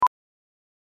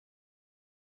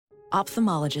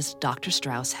Ophthalmologist Dr.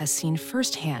 Strauss has seen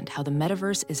firsthand how the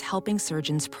metaverse is helping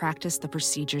surgeons practice the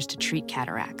procedures to treat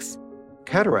cataracts.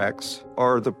 Cataracts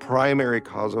are the primary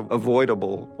cause of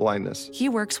avoidable blindness. He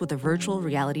works with a virtual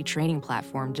reality training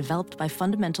platform developed by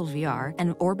Fundamental VR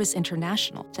and Orbis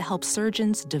International to help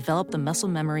surgeons develop the muscle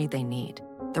memory they need.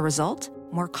 The result?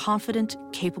 More confident,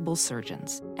 capable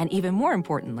surgeons. And even more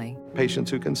importantly,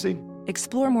 Patients who can see.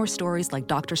 explore more stories like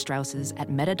Dr. Strauss's at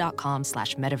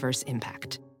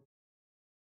meta.com/metaverseimpact.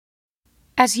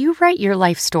 As you write your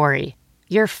life story,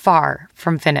 you're far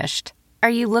from finished. Are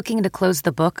you looking to close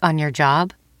the book on your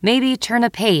job? Maybe turn a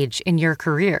page in your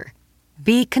career?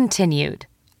 Be continued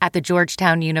at the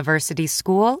Georgetown University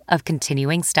School of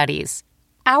Continuing Studies.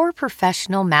 Our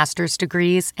professional master's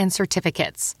degrees and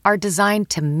certificates are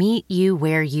designed to meet you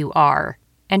where you are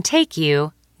and take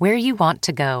you where you want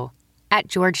to go. At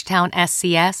Georgetown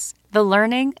SCS, the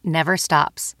learning never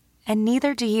stops, and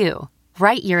neither do you.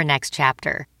 Write your next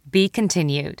chapter. Be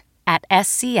continued at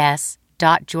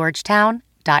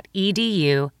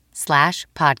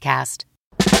scs.georgetown.edu/podcast.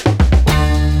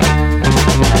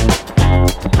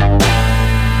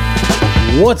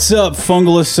 What's up,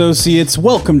 fungal associates?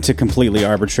 Welcome to Completely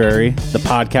Arbitrary, the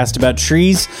podcast about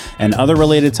trees and other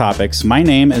related topics. My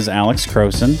name is Alex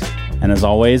Croson, and as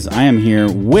always, I am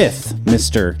here with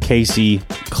Mr. Casey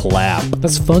Clapp.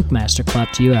 That's Funk Master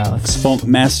Clap to you, Alex. Funk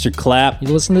Master Clapp. You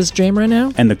listen to this jam right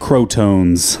now? And the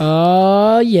Crotones.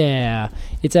 Oh, yeah.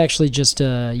 It's actually just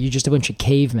you're just a bunch of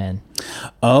cavemen.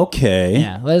 Okay.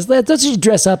 Yeah, that's what you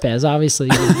dress up as. Obviously,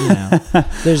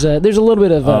 there's a little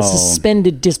bit of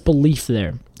suspended disbelief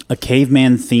there. A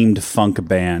caveman-themed funk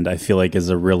band, I feel like, is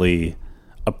a really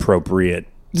appropriate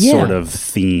sort of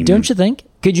theme. Don't you think?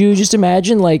 Could you just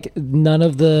imagine, like, none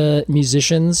of the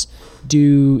musicians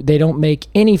they don't make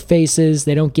any faces,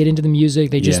 they don't get into the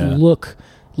music, they just look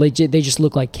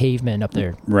like cavemen up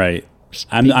there. Right.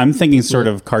 I'm thinking sort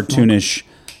of cartoonish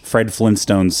Fred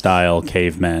Flintstone style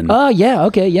cavemen. Oh, yeah,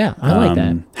 okay, yeah, I like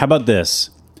that. How about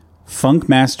this? Funk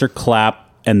Master Clapp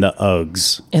and the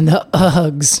Uggs. And the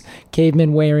Uggs,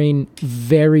 cavemen wearing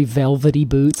very velvety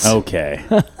boots. Okay.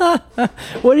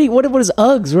 What is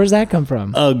Uggs? Where does that come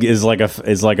from? Ugg is like a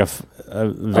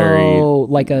very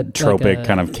tropic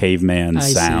kind of caveman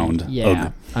sound. See. Yeah,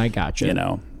 Ugg, I gotcha. you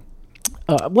know.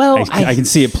 I can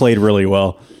see it played really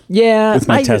well. Yeah, with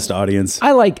my test audience.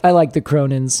 I like the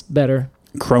Cronins better.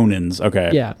 Cronins,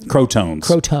 okay. Yeah. Crotones.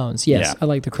 Crotones, yes. Yeah. I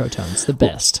like the Crotones, the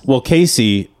best. Well,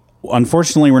 Casey,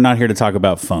 unfortunately, we're not here to talk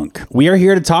about funk. We are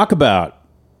here to talk about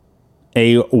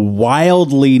a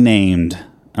wildly named,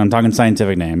 I'm talking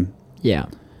scientific name. Yeah.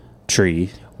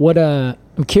 Tree. I'm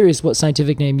curious what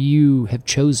scientific name you have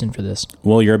chosen for this.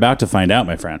 Well, you're about to find out,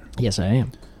 my friend. Yes, I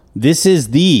am. This is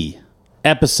the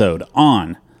episode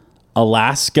on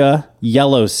Alaska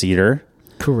Yellow-Cedar.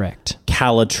 Correct.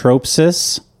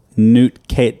 Calotropsis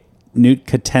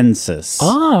nootkatensis.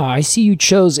 Ah, I see you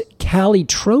chose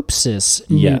Calotropsis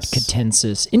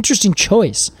nootkatensis. Interesting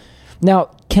choice.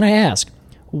 Now, can I ask,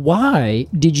 why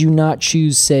did you not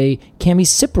choose, say,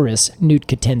 Chamaecyparis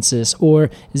nootkatensis or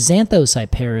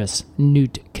Xanthocyparis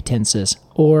nootkatensis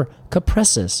or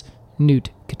Capressus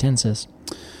nootkatensis?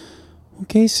 Well,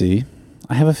 Casey,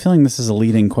 I have a feeling this is a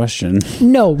leading question.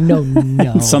 No.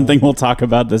 Something we'll talk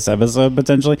about this episode,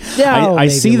 potentially. Yeah, I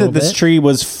see that this tree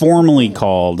was formerly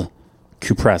called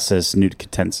Cupressus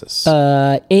nootkatensis.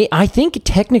 I think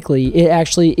technically it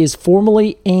actually is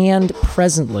formally and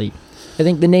presently. I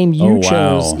think the name you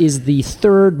chose is the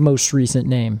third most recent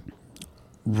name.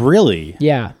 Really?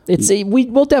 Yeah.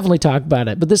 We'll definitely talk about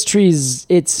it. But this tree is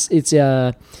its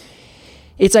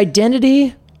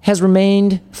identity has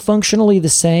remained functionally the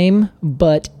same,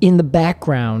 but in the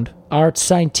background, our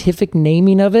scientific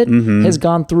naming of it has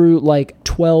gone through like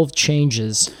 12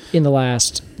 changes in the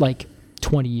last like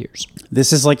 20 years.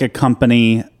 This is like a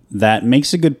company that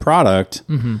makes a good product,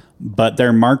 but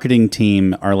their marketing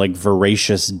team are like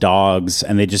voracious dogs,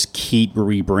 and they just keep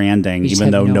rebranding,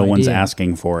 even though no one's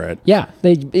asking for it. Yeah,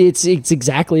 it's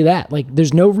exactly that. Like,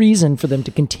 there's no reason for them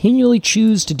to continually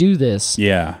choose to do this.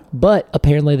 Yeah. But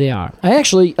apparently they are. I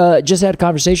actually just had a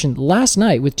conversation last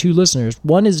night with two listeners.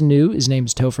 One is new. His name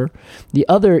is Topher. The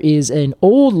other is an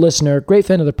old listener, great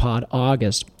fan of the pod,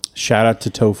 August. Shout out to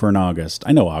Topher and August.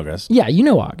 I know August. Yeah, you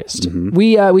know August.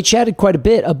 We chatted quite a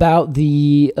bit about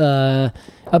the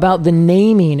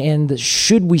naming and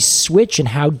should we switch and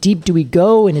how deep do we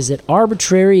go, and is it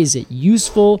arbitrary? Is it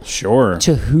useful? Sure.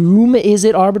 To whom is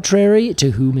it arbitrary?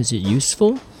 To whom is it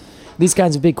useful? These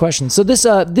kinds of big questions. So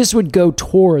this would go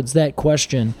towards that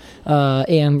question,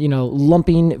 and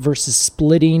lumping versus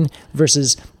splitting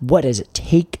versus what does it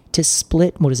take to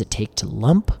split? What does it take to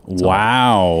lump?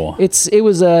 Wow. It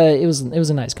was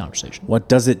a nice conversation. What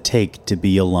does it take to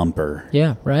be a lumper?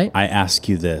 Yeah, right? I ask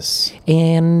you this.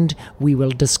 And we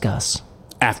will discuss.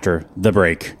 After the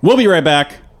break. We'll be right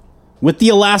back with the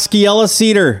Alaska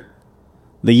Yellow-Cedar.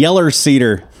 The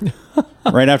Yellow-Cedar.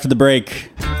 Right after the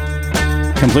break.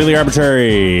 Completely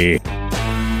arbitrary.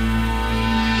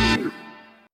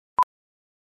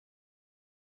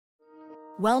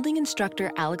 Welding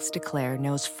instructor Alex DeClaire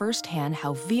knows firsthand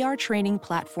how VR training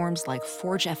platforms like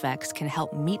ForgeFX can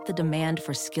help meet the demand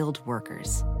for skilled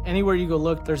workers. Anywhere you go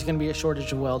look, there's going to be a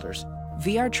shortage of welders.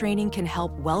 VR training can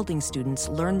help welding students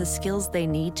learn the skills they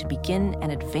need to begin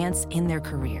and advance in their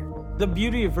career. The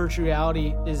beauty of virtual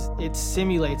reality is it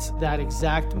simulates that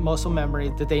exact muscle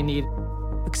memory that they need.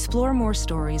 Explore more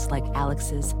stories like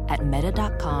Alex's at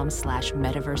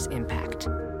meta.com/metaverseimpact.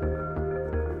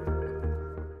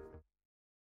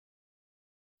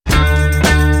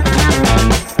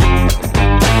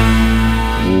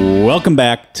 Welcome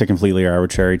back to Completely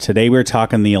Arbitrary. Today we're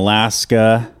talking the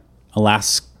Alaska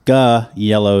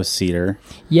Yellow-Cedar.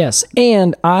 Yes,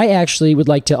 and I actually would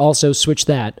like to also switch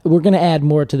that. We're going to add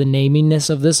more to the namingness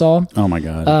of this all. Oh my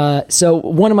God. So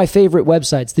one of my favorite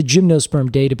websites, the Gymnosperm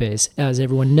database, as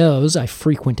everyone knows, I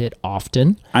frequent it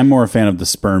often. I'm more a fan of the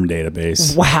sperm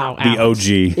database. Wow. The Alex.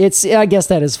 OG. I guess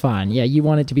that is fine. Yeah, you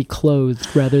want it to be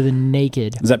clothed rather than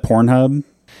naked. Is that Pornhub?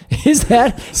 Is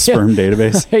that sperm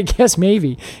database? I guess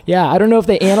maybe. Yeah, I don't know if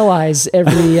they analyze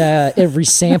every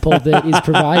sample that is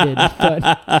provided, but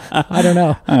I don't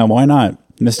know. Why not?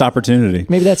 Missed opportunity.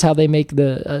 Maybe that's how they make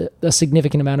a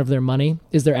significant amount of their money.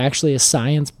 Is they're actually a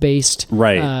science-based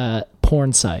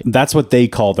porn site. That's what they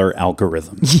call their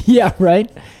algorithm. Yeah, right?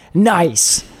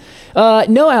 Nice.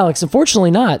 No, Alex,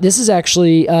 unfortunately not. This is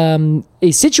actually a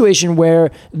situation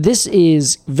where this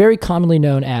is very commonly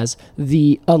known as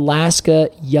the Alaska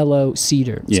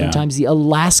Yellow-Cedar. Yeah. Sometimes the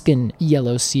Alaskan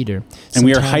Yellow-Cedar. And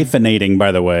we are hyphenating,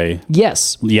 by the way.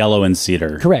 Yes. Yellow and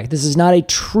cedar. Correct. This is not a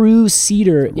true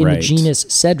cedar in the Right. genus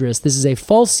Cedrus. This is a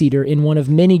false cedar in one of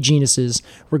many genuses.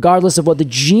 Regardless of what the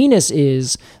genus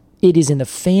is, it is in the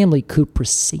family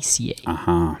Cupressaceae.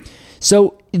 Uh-huh.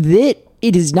 So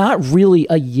it is not really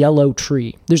a yellow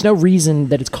tree. There's no reason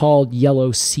that it's called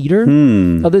yellow cedar,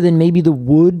 other than maybe the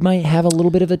wood might have a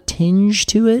little bit of a tinge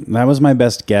to it. That was my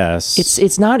best guess.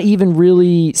 It's not even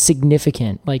really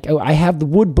significant. Like, I have the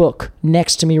wood book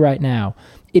next to me right now.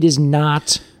 It is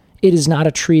not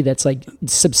a tree that's like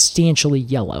substantially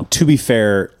yellow. To be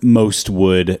fair, most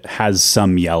wood has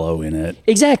some yellow in it.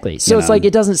 Exactly. So it's like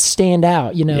it doesn't stand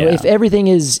out. Yeah. If everything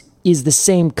is the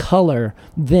same color,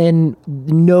 then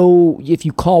if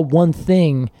you call one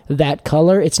thing that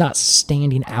color, it's not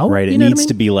standing out. Right. It needs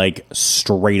to be like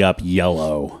straight up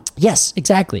yellow. Yes,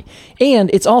 exactly.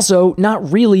 And it's also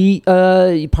not really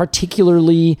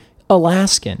particularly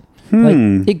Alaskan.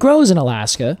 Like, it grows in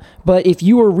Alaska, but if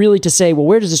you were really to say, well,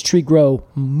 where does this tree grow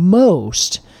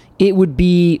most? It would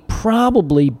be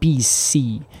probably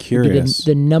BC. Curious.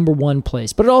 The number one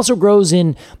place. But it also grows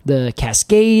in the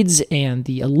Cascades and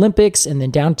the Olympics, and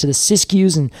then down to the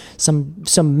Siskiyous and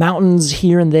some mountains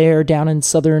here and there down in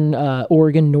southern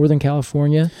Oregon, Northern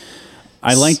California.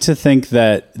 I like to think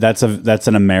that that's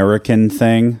an American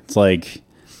thing. It's like,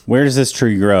 where does this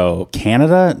tree grow?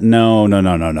 Canada? No.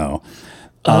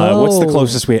 What's the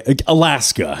closest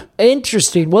Alaska.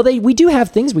 Interesting. Well, we do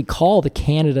have things we call the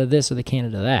Canada this or the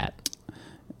Canada that.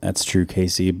 That's true,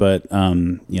 Casey. But I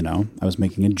was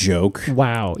making a joke.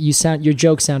 Wow, your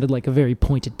joke sounded like a very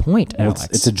pointed point, Alex.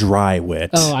 It's a dry wit.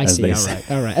 Oh, I see.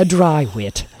 All right, a dry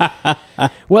wit.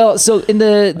 Well, so in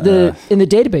the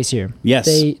database here, yes,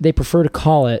 they prefer to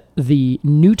call it the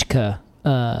Nootka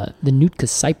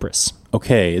cypress.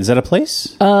 Okay, is that a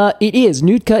place? It is.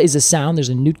 Nootka is a sound. There's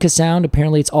a Nootka sound.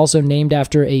 Apparently, it's also named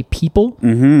after a people.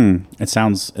 Mm-hmm. It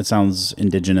sounds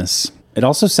indigenous. It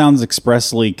also sounds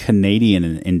expressly Canadian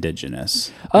and indigenous,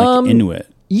 like Inuit.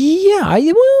 Yeah,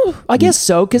 I guess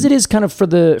so, because it is kind of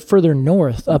further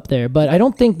north up there, but I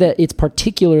don't think that it's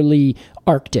particularly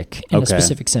Arctic in a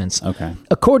specific sense. Okay.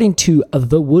 According to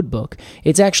the Wood Book,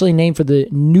 it's actually named for the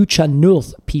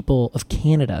Nuu-chah-nulth people of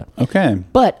Canada. Okay.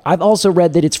 But I've also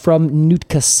read that it's from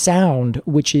Nootka Sound,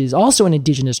 which is also an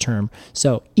indigenous term.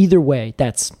 So either way,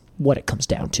 that's what it comes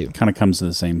down to. Kind of comes to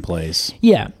the same place.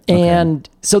 Yeah, and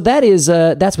so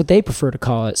that's what they prefer to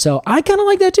call it. So I kind of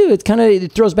like that too.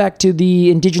 It throws back to the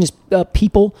indigenous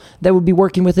people that would be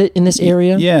working with it in this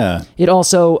area. Yeah. It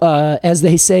also, as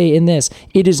they say in this,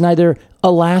 it is neither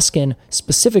Alaskan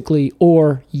specifically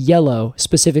or yellow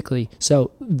specifically.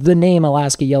 So the name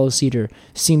Alaska Yellow-Cedar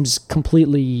seems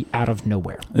completely out of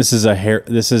nowhere. This is a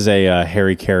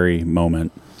Harry Carey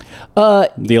moment.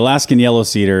 The Alaskan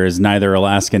Yellow-Cedar is neither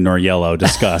Alaskan nor yellow.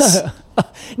 Discuss.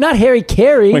 Not Harry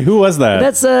Carey. Wait, who was that?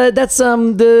 That's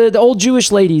the old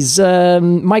Jewish ladies,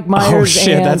 Mike Myers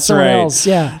and that's someone right. else.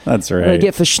 Yeah, that's right. They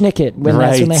get verschnicket when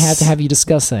that's when they have to have you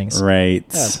discuss things. Right.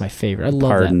 That's my favorite. I love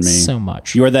Pardon that me. so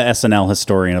much. You are the SNL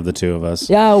historian of the two of us.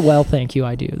 Yeah, well, thank you.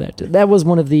 I do that. That was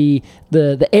one of the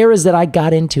eras that I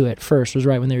got into it first. Was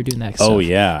right when they were doing that stuff. Oh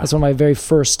yeah, that's one of my very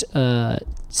first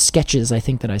sketches, I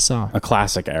think, that I saw. A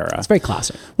classic era. It's very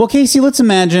classic. Well, Casey, let's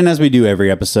imagine, as we do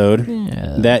every episode,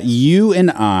 that you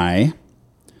and I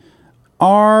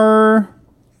are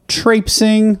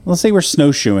traipsing, let's say we're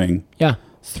snowshoeing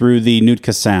through the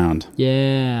Nootka Sound.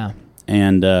 Yeah.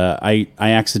 And I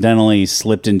accidentally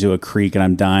slipped into a creek and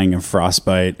I'm dying of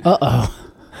frostbite. Uh-oh.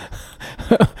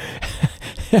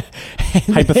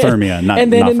 Hypothermia, not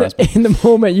frostbite. In the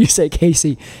moment you say,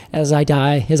 Casey, as I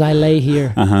lay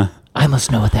here, I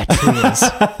must know what that tree is.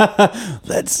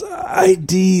 Let's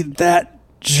ID that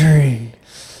tree.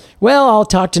 Well, I'll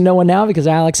talk to no one now because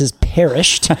Alex has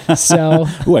perished. So,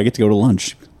 ooh, I get to go to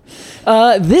lunch.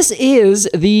 This is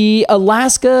the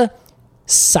Alaska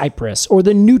cypress or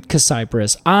the Nootka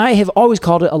cypress. I have always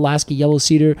called it Alaska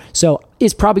Yellow-Cedar, so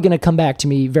it's probably going to come back to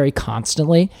me very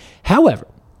constantly. However,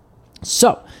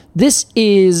 so this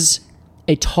is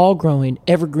a tall-growing,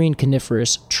 evergreen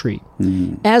coniferous tree.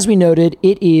 As we noted,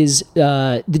 it is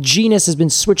the genus has been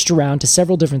switched around to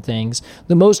several different things.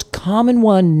 The most common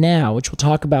one now, which we'll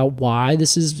talk about why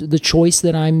this is the choice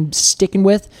that I'm sticking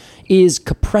with, is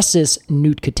Cupressus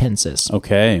nootkatensis.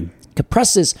 Okay.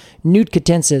 Cupressus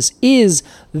nootkatensis is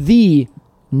the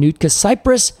Nootka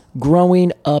cypress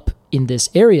growing up in this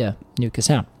area, Nootka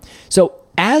Sound. So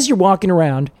as you're walking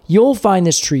around, you'll find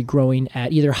this tree growing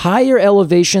at either higher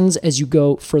elevations as you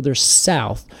go further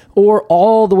south or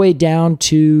all the way down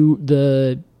to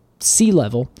the sea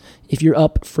level if you're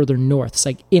up further north. It's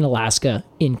like in Alaska,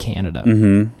 in Canada.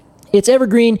 Mm-hmm. It's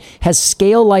evergreen, has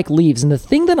scale-like leaves. And the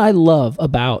thing that I love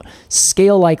about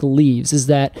scale-like leaves is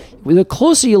that the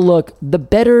closer you look, the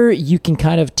better you can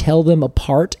kind of tell them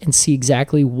apart and see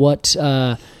exactly what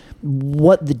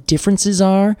the differences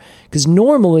are. Because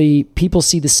normally people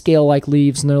see the scale-like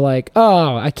leaves and they're like,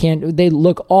 oh, I can't, they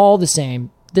look all the same.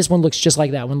 This one looks just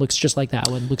like that one, looks just like that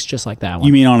one, looks just like that one.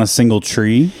 You mean on a single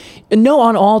tree? No,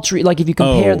 on all trees. Like if you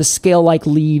compare the scale-like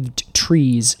leaved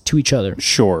trees to each other.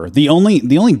 Sure. The only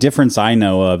difference I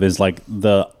know of is like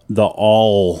the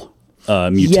all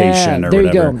mutation or there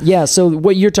whatever. You go. Yeah, so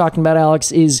what you're talking about,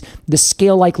 Alex, is the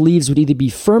scale-like leaves would either be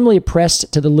firmly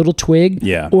pressed to the little twig,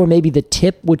 or maybe the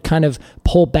tip would kind of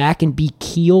pull back and be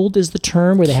keeled is the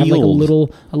term, where they have like a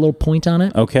little point on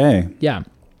it. Okay. Yeah.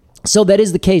 So that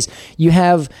is the case. You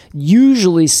have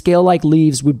usually scale-like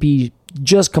leaves would be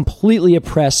just completely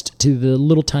oppressed to the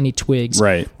little tiny twigs.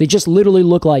 Right. They just literally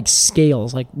look like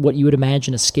scales, like what you would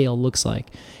imagine a scale looks like,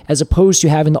 as opposed to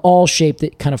having the awl shape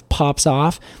that kind of pops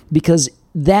off, because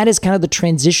that is kind of the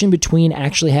transition between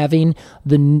actually having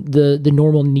the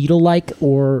normal needle-like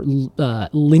or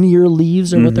linear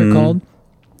leaves, or what they're called.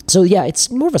 So yeah, it's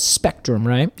more of a spectrum,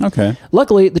 right? Okay.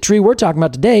 Luckily, the tree we're talking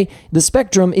about today, the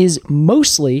spectrum is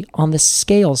mostly on the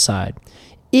scale side.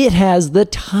 It has the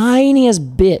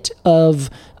tiniest bit of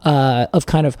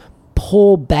kind of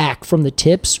pull back from the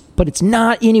tips, but it's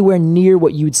not anywhere near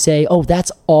what you would say, oh,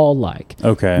 that's all like.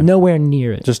 Okay. Nowhere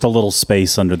near it. Just a little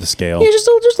space under the scale. Yeah,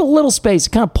 just a little space. It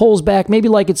kind of pulls back, maybe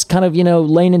like it's kind of,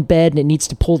 laying in bed and it needs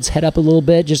to pull its head up a little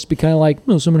bit just to be kind of like,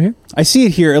 oh, someone here? I see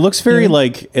it here. It looks very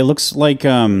like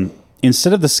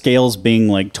instead of the scales being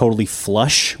like totally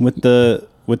flush with the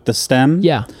stem,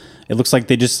 it looks like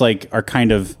they just like are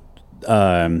kind of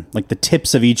like the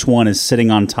tips of each one is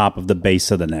sitting on top of the base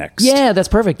of the next. Yeah, that's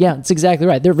perfect. Yeah, that's exactly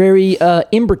right. They're very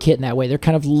imbricate in that way. They're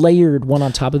kind of layered one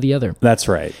on top of the other. That's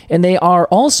right. And they are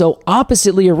also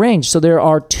oppositely arranged. So there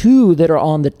are two that are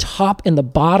on the top and the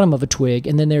bottom of a twig,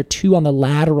 and then there are two on the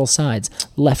lateral sides,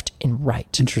 left and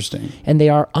right. Interesting. And they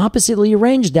are oppositely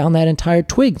arranged down that entire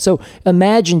twig. So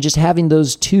imagine just having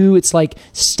those two, it's like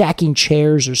stacking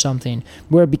chairs or something,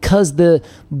 where because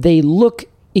they look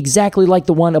exactly like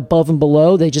the one above and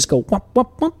below, they just go whoop,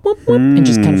 whoop, whoop, whoop, whoop, and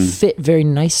just kind of fit very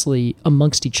nicely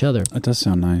amongst each other. That does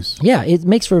sound nice. Yeah, it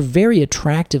makes for a very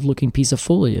attractive looking piece of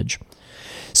foliage.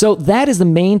 So that is the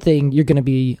main thing you're going to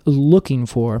be looking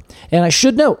for. And I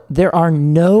should note, there are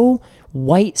no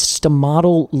white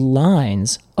stomatal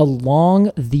lines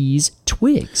along these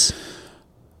twigs.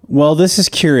 Well, this is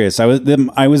curious. I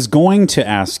was going to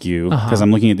ask you, because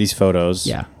I'm looking at these photos.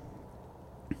 Yeah.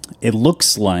 it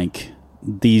looks like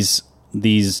these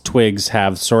twigs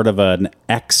have sort of an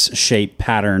X-shaped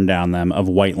pattern down them of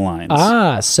white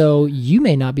lines. So you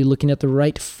may not be looking at the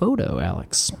right photo,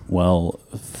 Alex. Well,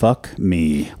 fuck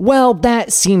me. Well,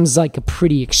 that seems like a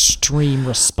pretty extreme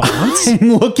response.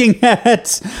 I'm looking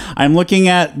at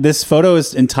this photo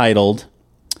is entitled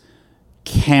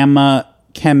Chamaecyparis.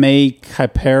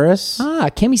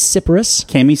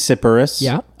 Chamaecyparis.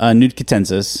 Yeah.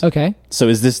 Nudecatensis. Okay. So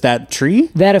is this that tree?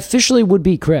 That officially would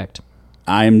be correct.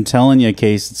 I'm telling you,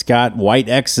 Case, it's got white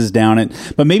X's down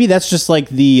it, but maybe that's just like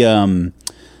the,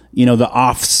 the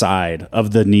off side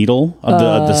of the needle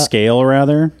of the scale,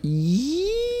 rather.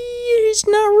 It's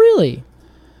not really,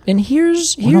 and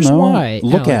here's why.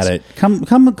 Look Alex. at it.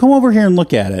 Come over here and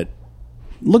look at it.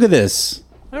 Look at this.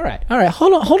 All right.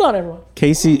 Hold on, everyone.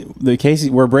 Casey,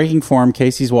 we're breaking form.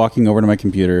 Casey's walking over to my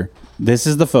computer. This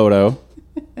is the photo.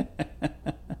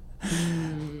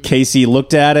 Casey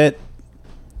looked at it.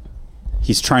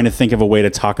 He's trying to think of a way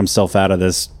to talk himself out of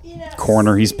this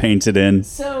corner he's painted in.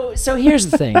 So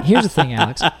here's the thing.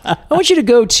 Alex. I want you to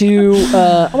go to.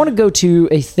 I want to go to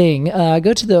a thing.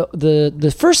 Go to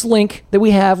the first link that we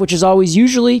have, which is always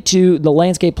usually to the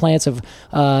landscape plants of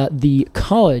the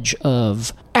College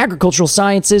of Agricultural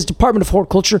Sciences, Department of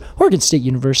Horticulture, Oregon State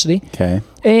University. Okay.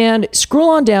 And scroll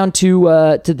on down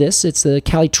to this. It's the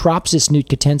Calotropsis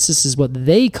nudecatensis is what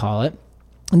they call it.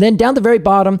 And then down the very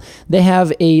bottom, they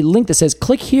have a link that says,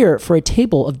 click here for a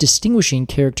table of distinguishing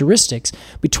characteristics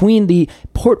between the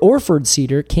Port Orford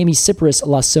cedar, Chamaecyparis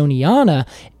lawsoniana,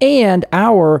 and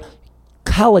our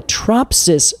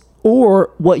Calotropsis,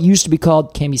 or what used to be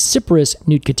called Chamaecyparis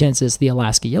nudecatensis, the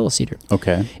Alaska yellow cedar.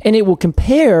 Okay. And it will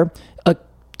compare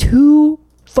two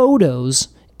photos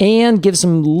and give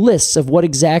some lists of what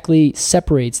exactly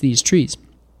separates these trees.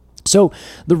 So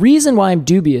the reason why I'm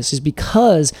dubious is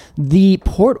because the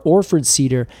Port Orford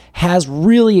cedar has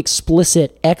really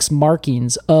explicit X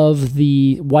markings of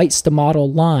the white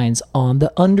stomatal lines on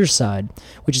the underside,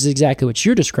 which is exactly what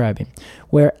you're describing.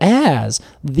 Whereas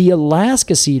the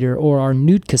Alaska cedar, or our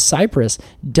Nootka cypress,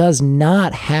 does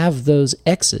not have those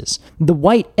X's. The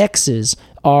white X's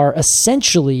are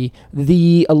essentially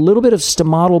a little bit of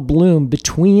stomatal bloom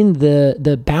between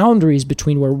the boundaries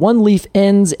between where one leaf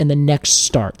ends and the next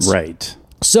starts. Right.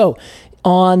 So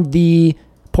on the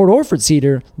Port Orford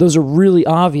cedar, those are really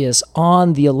obvious.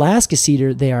 On the Alaska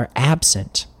cedar, they are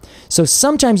absent. So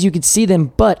sometimes you could see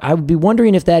them, but I would be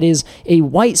wondering if that is a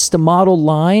white stomatal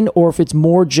line or if it's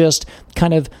more just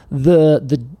kind of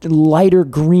the lighter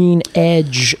green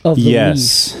edge of the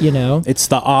leaf, It's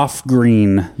the off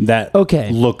green that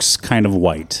looks kind of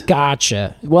white.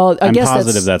 Gotcha. Well, I'm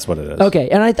positive that's what it is. Okay,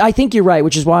 and I think you're right,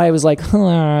 which is why I was like,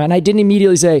 and I didn't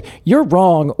immediately say, you're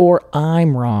wrong or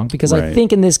I'm wrong, because I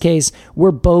think in this case,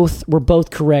 we're both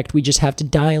correct. We just have to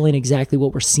dial in exactly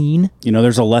what we're seeing.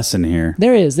 There's a lesson here.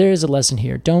 There is a lesson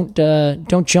here. Don't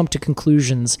jump to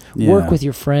conclusions. Yeah. Work with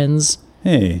your friends.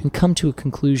 Hey. And come to a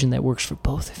conclusion that works for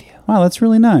both of you. Wow, that's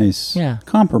really nice. Yeah.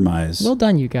 Compromise. Well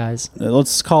done, you guys.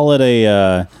 Let's call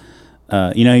it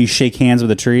you shake hands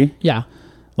with a tree? Yeah.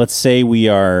 Let's say we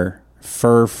are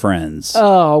fur friends.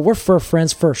 Oh, we're fur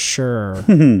friends for sure.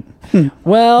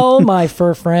 Well, my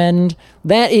fur friend,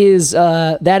 that is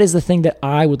the thing that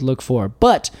I would look for.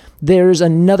 But there's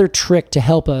another trick to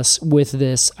help us with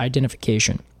this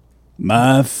identification.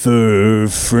 My fur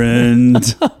friend.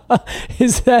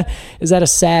 Is that a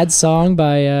sad song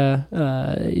by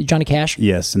Johnny Cash?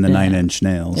 Yes, and the 9 Inch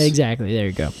Nails. Exactly. There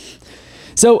you go.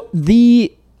 So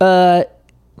the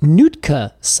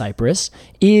Nootka cypress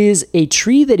is a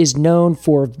tree that is known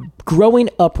for growing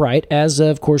upright, as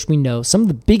of course we know. Some of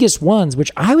the biggest ones,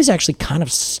 which I was actually kind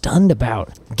of stunned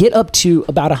about, get up to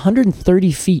about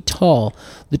 130 feet tall.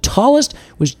 The tallest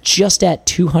was just at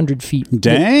 200 feet.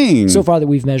 Dang. So far that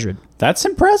we've measured. That's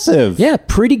impressive. Yeah,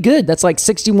 pretty good. That's like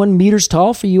 61 meters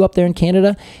tall for you up there in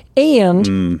Canada,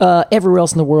 and everywhere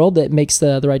else in the world that makes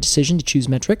the right decision to choose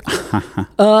metric.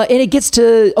 And it gets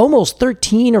to almost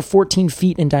 13 or 14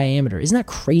 feet in diameter. Isn't that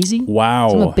crazy? Wow.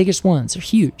 Some of the biggest ones. They're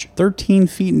huge. 13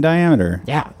 feet in diameter.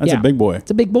 Yeah. That's a big boy.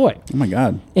 It's a big boy. Oh, my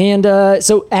God. And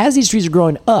so as these trees are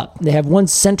growing up, they have one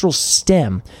central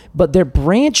stem, but their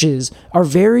branches are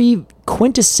very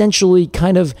quintessentially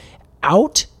kind of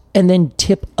out and then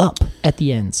tip up at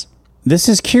the ends. This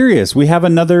is curious. We have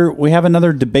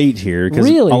another debate here, because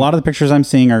really? A lot of the pictures I'm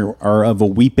seeing are of a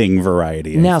weeping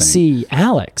variety. Now see,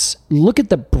 Alex, look at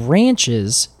the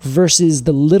branches versus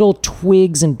the little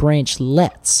twigs and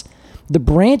branchlets. The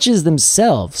branches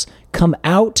themselves come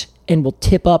out and will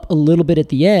tip up a little bit at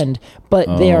the end,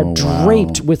 but they are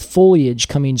draped with foliage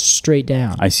coming straight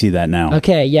down. I see that now.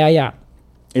 Okay, yeah.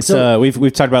 It's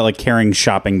we've talked about like carrying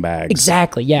shopping bags.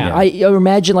 Exactly. Yeah. I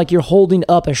imagine like you're holding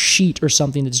up a sheet or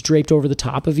something that's draped over the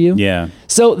top of you. Yeah.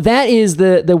 So that is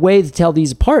the way to tell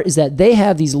these apart, is that they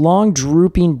have these long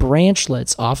drooping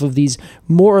branchlets off of these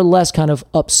more or less kind of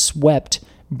upswept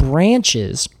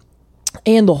branches.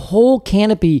 And the whole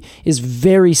canopy is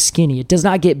very skinny. It does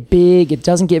not get big. It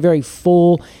doesn't get very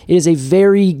full. It is a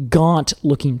very gaunt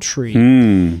looking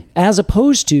tree. As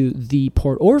opposed to the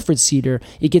Port Orford cedar,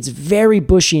 it gets very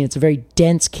bushy and it's a very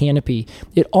dense canopy.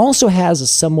 It also has a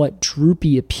somewhat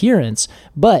droopy appearance,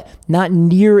 but not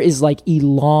near as like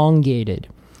elongated.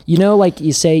 You know, like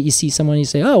you see someone, you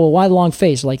say, oh, well, why the long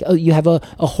face? Like, oh, you have a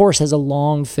horse has a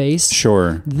long face.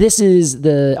 Sure. This is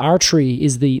our tree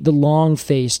is the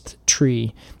long-faced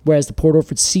tree, whereas the Port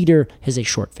Orford cedar has a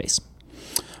short face.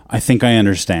 I think I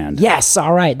understand. Yes.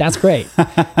 All right. That's great.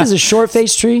 This is a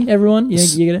short-faced tree, everyone.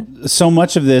 You get it? So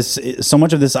much of this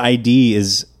ID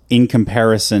is in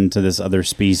comparison to this other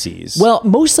species. Well,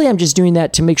 mostly I'm just doing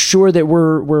that to make sure that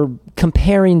we're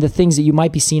comparing the things that you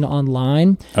might be seeing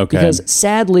online. Okay. Because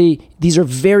sadly, these are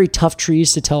very tough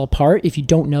trees to tell apart if you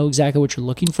don't know exactly what you're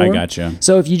looking for. I gotcha.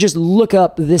 So if you just look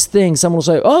up this thing, someone will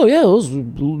say, oh yeah,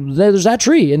 there's that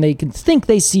tree. And they can think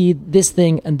they see this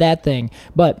thing and that thing.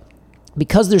 But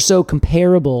because they're so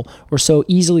comparable or so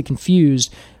easily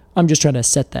confused, I'm just trying to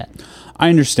set that. I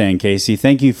understand, Casey.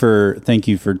 Thank you for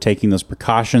taking those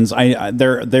precautions.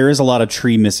 There is a lot of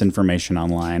tree misinformation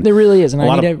online. There really is, and a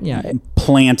lot of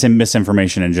plant and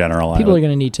misinformation in general. People are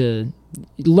going to need to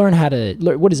learn how to.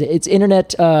 What is it? It's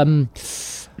internet.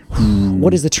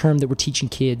 What is the term that we're teaching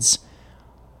kids?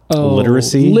 Oh,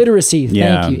 literacy. Literacy.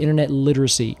 Thank you. Internet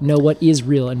literacy. Know what is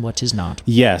real and what is not.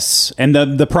 Yes, and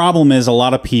the problem is a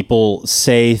lot of people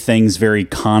say things very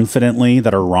confidently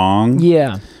that are wrong.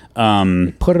 Yeah.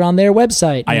 Put it on their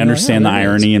website. I understand the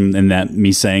irony in that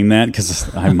me saying that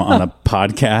because I'm on a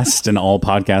podcast and all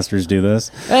podcasters do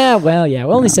this. Well, yeah,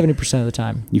 only 70% of the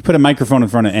time. You put a microphone in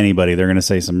front of anybody, they're going to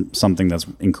say something that's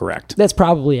incorrect. That's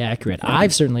probably accurate.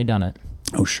 I've certainly done it.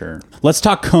 Oh, sure. Let's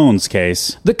talk cones,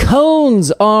 Case. The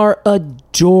cones are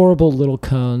adorable little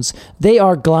cones. They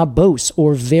are globose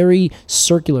or very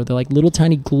circular. They're like little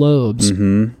tiny globes.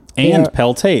 Mm-hmm. And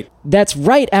peltate. That's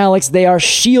right, Alex. They are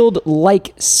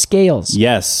shield-like scales.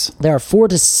 Yes. There are 4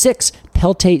 to 6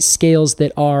 peltate scales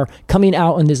that are coming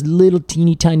out on this little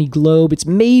teeny tiny globe. It's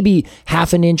maybe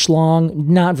half an inch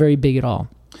long, not very big at all.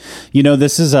 You know,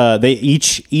 this is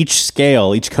each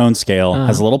cone scale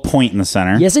has a little point in the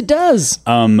center. Yes, it does.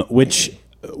 Which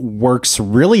works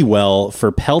really well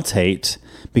for peltate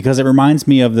because it reminds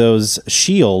me of those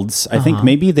shields. I think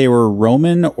maybe they were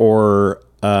Roman or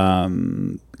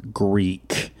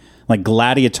Greek, like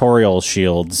gladiatorial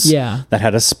shields. Yeah, that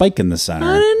had a spike in the center.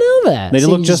 I didn't know that. They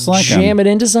look just like them. Jam it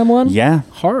into someone. Yeah,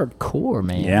 hardcore,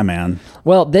 man. Yeah, man.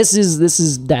 Well, that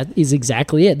is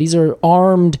exactly it. These are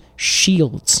armed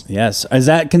shields. Yes, is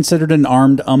that considered an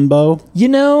armed umbo? You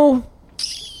know,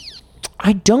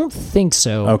 I don't think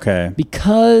so. Okay,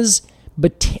 because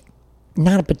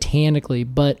not botanically,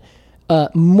 but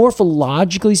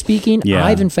morphologically speaking,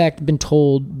 I've in fact been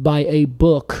told by a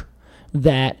book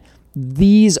that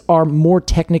these are more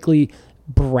technically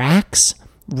bracts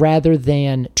rather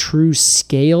than true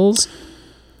scales.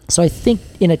 So I think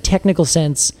in a technical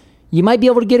sense, you might be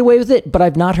able to get away with it, but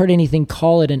I've not heard anything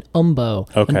call it an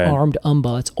umbo, an armed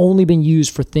umbo. It's only been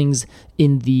used for things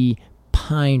in the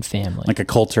pine family. Like a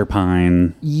Coulter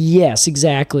pine. Yes,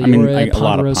 exactly. I mean, or a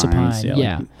ponderosa pine.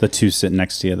 Yeah. Like the two sitting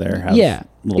next to you there have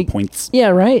little points. Yeah,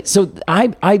 right. So I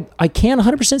can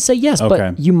 100% say yes,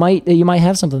 but you might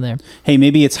have something there. Hey,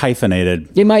 maybe it's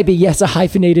hyphenated. It might be, yes, a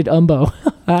hyphenated umbo.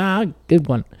 Good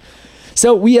one.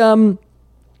 So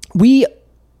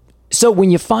so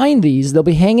when you find these, they'll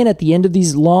be hanging at the end of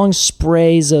these long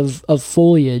sprays of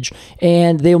foliage,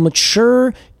 and they'll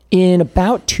mature in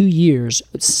about 2 years.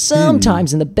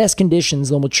 Sometimes in the best conditions,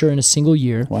 they'll mature in a single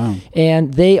year. Wow.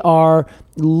 And they are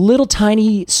little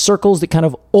tiny circles that kind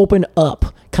of open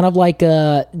up, kind of like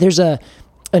there's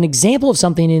an example of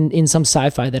something in some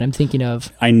sci-fi that I'm thinking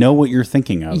of. I know what you're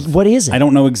thinking of. What is it? I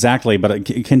don't know exactly, but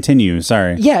continue.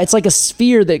 Sorry. Yeah, it's like a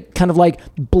sphere that kind of like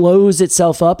blows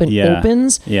itself up and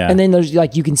opens. Yeah. And then there's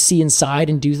like you can see inside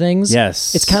and do things.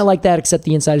 Yes. It's kind of like that, except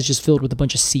the inside is just filled with a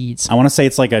bunch of seeds. I want to say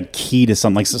it's like a key to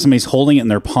something. Like somebody's holding it in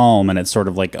their palm and it sort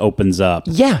of like opens up.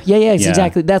 Yeah. It's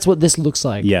exactly. That's what this looks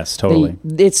like. Yes, totally.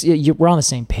 We're on the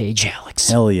same page, Alex.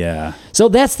 Hell yeah. So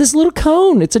that's this little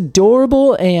cone. It's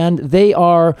adorable, and they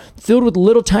are are filled with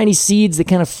little tiny seeds that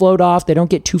kind of float off. They don't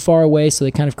get too far away, so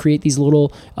they kind of create these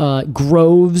little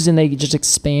groves, and they just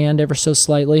expand ever so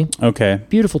slightly. Okay.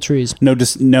 Beautiful trees. No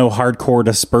hardcore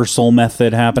dispersal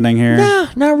method happening here? Nah,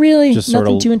 not really. Just Nothing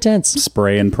sort of too intense.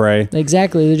 Spray and pray.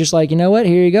 Exactly. They're just like, you know what?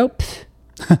 Here you go.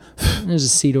 There's a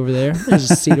seed over there.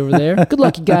 There's a seed over there. Good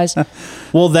luck, you guys.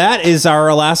 Well, that is our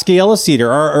Alaska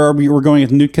Yellow-Cedar. We're going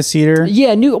with Nootka-Cedar?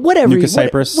 Yeah, whatever. Nootka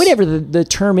cypress? Whatever the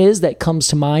term is that comes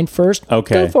to mind first.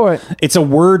 Okay. Go for it. It's a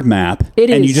word map.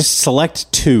 It and is. you just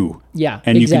select two. Yeah,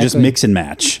 And you can just exactly. mix and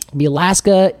match. Be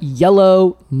Alaska,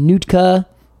 yellow, Nootka,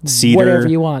 Cedar, whatever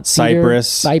you want. Cedar,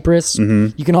 cypress.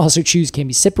 You can also choose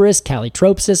Cambycyparis,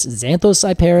 Calotropsis,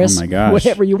 Xanthocyparis. Oh my gosh.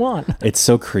 Whatever you want. It's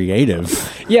so creative.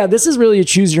 Yeah, this is really a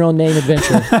choose your own name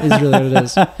adventure. Is really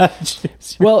what it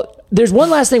is. Well, there's one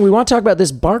last thing we want to talk about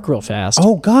this bark real fast.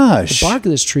 Oh, gosh. The bark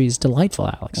of this tree is delightful,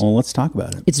 Alex. Well, let's talk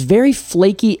about it. It's very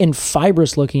flaky and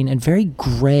fibrous looking and very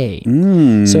gray.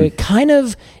 So it kind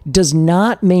of does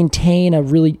not maintain a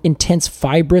really intense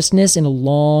fibrousness in a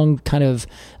long kind of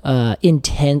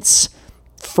intense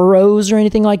furrows or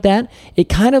anything like that. It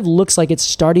kind of looks like it's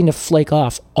starting to flake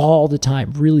off all the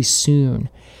time, really soon.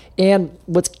 And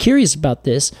what's curious about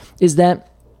this is that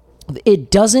it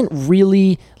doesn't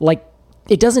really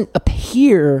it doesn't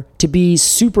appear to be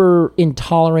super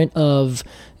intolerant of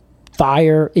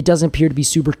fire. It doesn't appear to be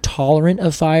super tolerant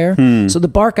of fire. So the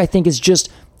bark, I think, is just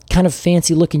kind of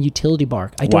fancy looking utility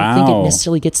bark. I don't think it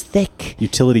necessarily gets thick.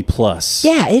 Utility plus.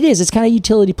 Yeah, it is. It's kind of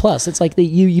utility plus. It's like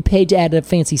you pay to add a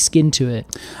fancy skin to it.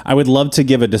 I would love to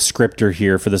give a descriptor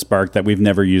here for this bark that we've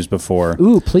never used before.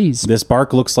 Ooh, please. This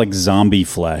bark looks like zombie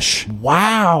flesh.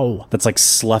 Wow. That's like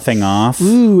sloughing off.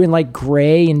 Ooh, and like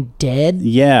gray and dead.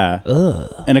 Yeah.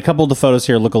 Ugh. And a couple of the photos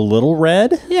here look a little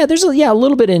red. Yeah, there's a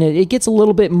little bit in it. It gets a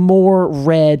little bit more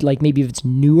red, like maybe if it's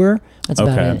newer. That's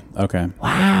about it. Okay.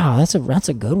 Wow, that's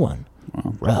a good one.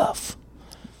 Wow. Rough.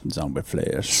 Zombie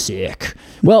flesh. Sick.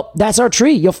 Well, that's our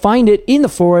tree. You'll find it in the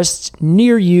forests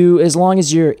near you as long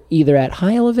as you're either at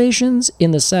high elevations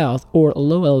in the south or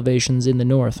low elevations in the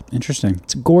north. Interesting.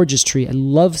 It's a gorgeous tree. I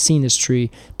love seeing this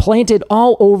tree planted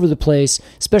all over the place,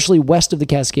 especially west of the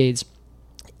Cascades,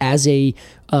 as a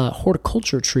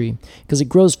horticulture tree because it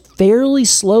grows fairly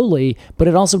slowly, but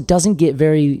it also doesn't get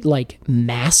very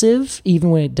massive even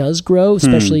when it does grow,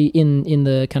 especially in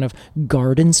the kind of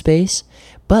garden space.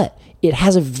 But it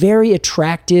has a very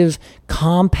attractive,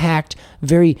 compact,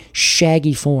 very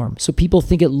shaggy form. So people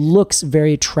think it looks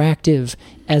very attractive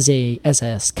as a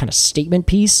kind of statement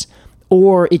piece,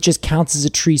 or it just counts as a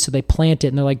tree, so they plant it,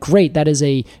 and they're like, great, that is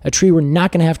a tree we're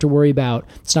not going to have to worry about.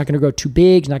 It's not going to grow too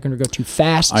big. It's not going to grow too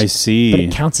fast. I see. But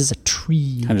it counts as a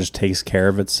tree. Kind of just takes care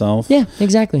of itself. Yeah,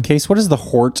 exactly. Case, what does the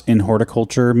hort in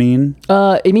horticulture mean?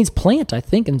 It means plant, I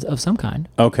think, of some kind.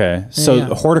 Okay. So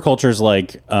Yeah. horticulture is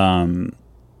like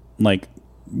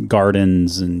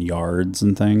gardens and yards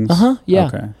and things? Uh-huh, yeah.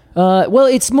 Okay. Well,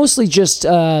 it's mostly just,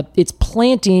 it's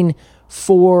planting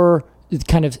for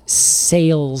kind of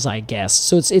sales, I guess.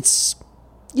 So it's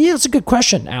a good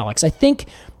question, Alex. I think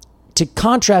to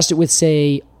contrast it with,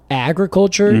 say,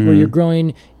 agriculture, where you're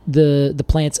growing the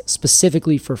plants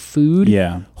specifically for food,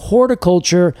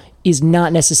 horticulture is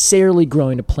not necessarily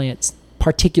growing the plants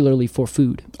particularly for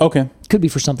food. Okay. Could be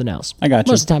for something else. I got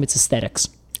you. Most of the time it's aesthetics.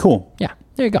 Cool. Yeah,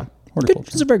 there you go. Horticulture.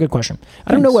 Good. That's a very good question.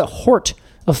 I don't know what hort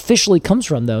officially comes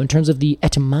from, though, in terms of the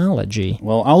etymology.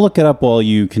 Well, I'll look it up while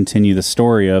you continue the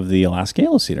story of the Alaska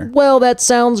Yellow-Cedar. Well, that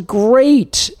sounds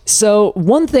great. So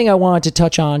one thing I wanted to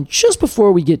touch on just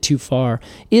before we get too far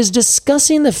is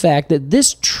discussing the fact that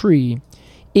this tree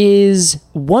is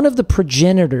one of the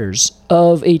progenitors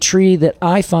of a tree that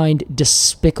I find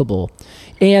despicable.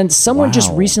 And someone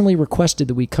just recently requested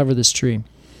that we cover this tree.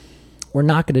 We're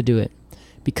not going to do it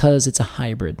because it's a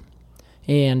hybrid.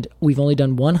 And we've only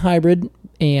done one hybrid,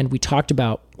 and we talked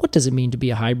about what does it mean to be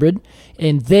a hybrid.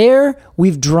 And there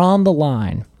we've drawn the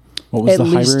line. What was the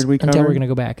hybrid we covered? Until we're going to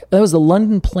go back. That was the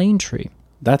London plane tree.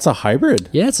 That's a hybrid?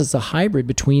 Yes, it's a hybrid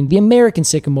between the American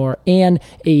sycamore and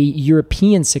a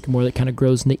European sycamore that kind of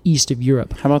grows in the east of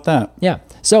Europe. How about that? Yeah.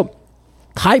 So,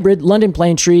 hybrid London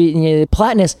plane tree,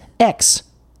 Platanus X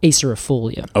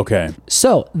acerifolia. Okay.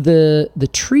 So, the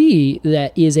tree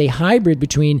that is a hybrid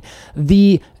between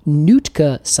the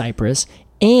Nootka cypress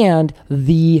and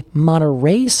the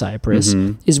Monterey cypress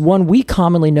is one we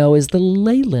commonly know as the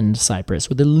Leyland cypress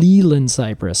or the Leland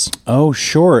cypress. Oh,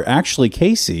 sure. Actually,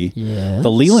 Casey, Yes.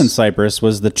 the Leland cypress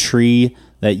was the tree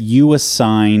that you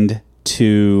assigned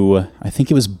to, I think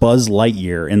it was Buzz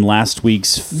Lightyear in last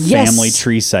week's family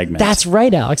tree segment. That's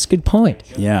right, Alex. Good point.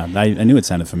 Yeah, I knew it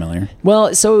sounded familiar.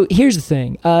 Well, so here's the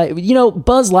thing.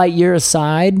 Buzz Lightyear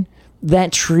aside,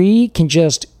 that tree can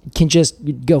just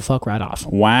go fuck right off.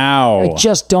 Wow. I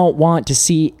just don't want to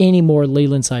see any more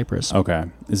Leyland cypress. Okay.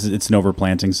 It's an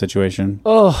overplanting situation?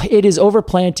 Oh, it is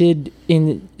overplanted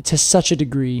to such a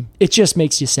degree. It just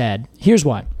makes you sad. Here's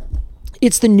why.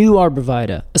 It's the new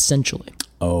arborvitae, essentially.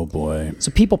 Oh, boy.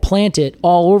 So people plant it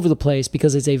all over the place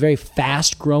because it's a very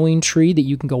fast-growing tree that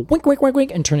you can go wink, wink, wink,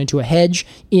 wink, and turn into a hedge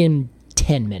in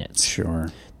 10 minutes.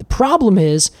 Sure. The problem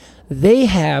is they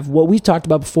have what we've talked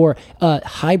about before,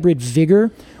 hybrid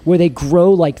vigor, where they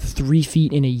grow like 3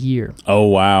 feet in a year. Oh,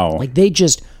 wow. Like they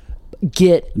just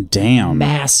get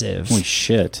massive. Holy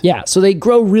shit. Yeah, so they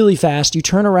grow really fast. You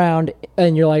turn around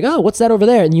and you're like, oh, what's that over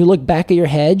there? And you look back at your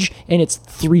hedge and it's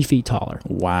 3 feet taller.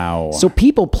 Wow. So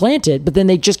people plant it, but then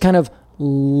they just kind of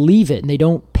leave it and they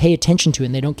don't pay attention to it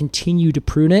and they don't continue to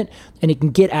prune it, and it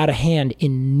can get out of hand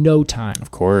in no time.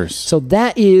 Of course. So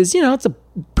that is, it's a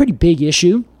pretty big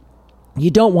issue.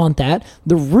 You don't want that.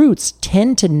 The roots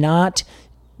tend to not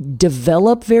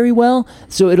develop very well,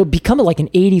 so it'll become like an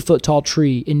 80-foot tall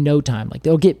tree in no time. Like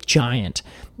they'll get giant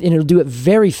and it'll do it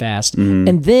very fast.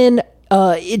 And then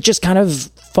it just kind of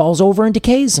falls over and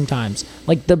decays sometimes.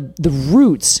 Like the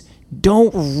roots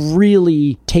don't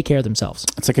really take care of themselves.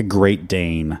 It's like a Great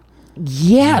Dane.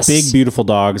 Yes. Big, beautiful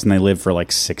dogs, and they live for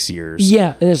like 6 years.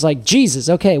 Yeah. And it's like, Jesus,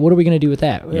 okay, what are we going to do with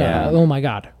that? Yeah. Oh my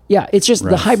God. Yeah. It's just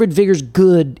the hybrid vigor's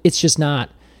good. It's just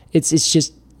not. It's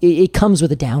just. It comes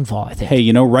with a downfall, I think.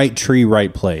 Hey, right tree,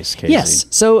 right place, Casey. Yes.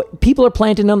 So people are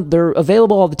planting them. They're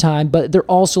available all the time, but they're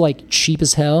also like cheap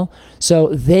as hell. So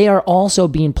they are also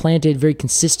being planted very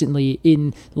consistently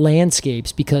in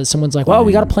landscapes because someone's like, well,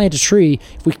 we got to plant a tree.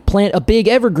 If we plant a big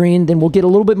evergreen, then we'll get a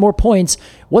little bit more points.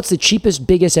 What's the cheapest,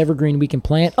 biggest evergreen we can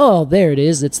plant? Oh, there it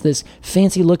is. It's this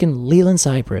fancy looking Leyland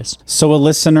cypress. So a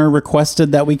listener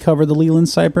requested that we cover the Leyland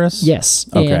cypress? Yes.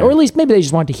 Okay. Or at least maybe they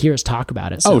just wanted to hear us talk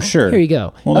about it. So sure. Here you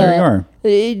go. Well, there you are.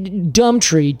 Dumb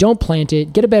tree. Don't plant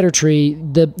it. Get a better tree.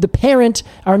 The parent,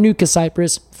 our Nuka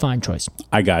cypress, fine choice.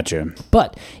 I got you.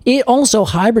 But it also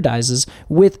hybridizes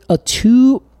with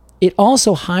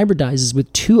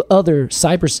two other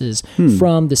cypresses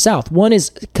from the south. One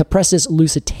is Cupressus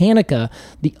lusitanica.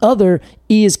 The other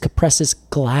is Cupressus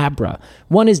glabra.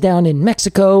 One is down in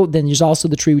Mexico. Then there's also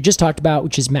the tree we just talked about,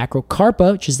 which is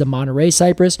Macrocarpa, which is the Monterey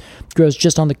cypress. It grows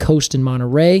just on the coast in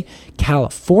Monterey,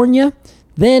 California.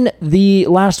 Then the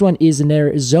last one is an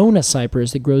Arizona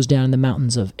cypress that grows down in the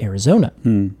mountains of Arizona.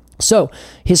 So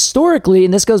historically,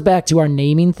 and this goes back to our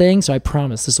naming thing, so I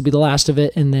promise this will be the last of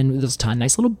it, and then there's a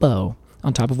nice little bow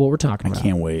on top of what we're talking about. I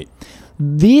can't wait.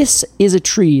 This is a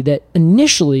tree that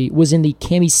initially was in the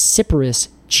Chamaecyparis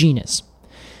genus.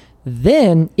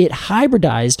 Then it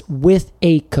hybridized with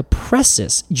a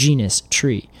Cupressus genus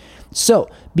tree. So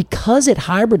because it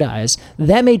hybridized,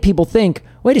 that made people think,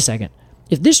 wait a second,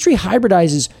 if this tree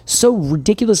hybridizes so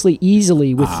ridiculously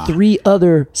easily with three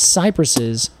other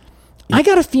cypresses, I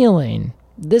got a feeling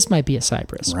this might be a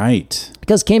cypress. Right.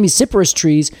 Because Chamaecyparis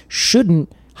trees shouldn't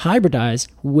hybridize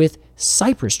with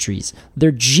cypress trees.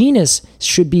 Their genus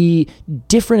should be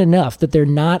different enough that they're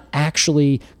not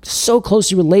actually so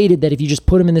closely related that if you just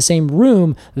put them in the same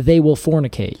room, they will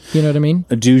fornicate. You know what I mean?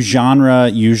 Do genre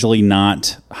usually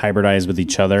not hybridize with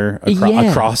each other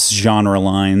across genre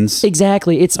lines?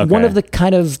 Exactly. It's one of the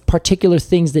kind of particular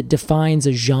things that defines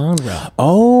a genre.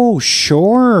 Oh,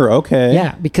 sure. Okay.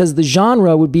 Yeah, because the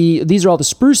genre would be, these are all the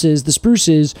spruces. The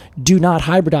spruces do not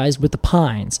hybridize with the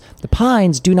pines. The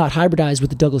pines do not hybridize with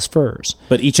the Douglas firs.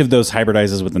 But each of those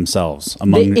hybridizes with themselves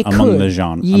among the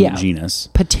genre, genus.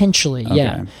 Potentially,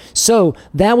 yeah. So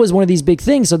that was one of these big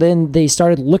things. So then they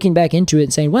started looking back into it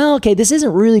and saying, well, okay, this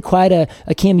isn't really quite a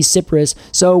Chamaecyparis,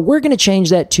 so we're going to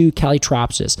change that to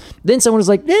Calotropsis. Then someone was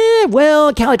like,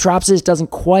 Calotropsis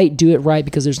doesn't quite do it right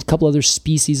because there's a couple other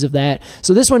species of that.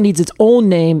 So this one needs its own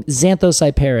name,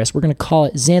 Xanthocyparis. We're going to call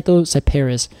it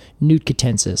Xanthocyparis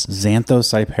nuitcatensis.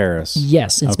 Xanthocyparis.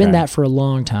 Yes, it's been that for a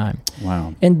long time.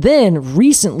 Wow. And then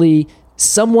recently,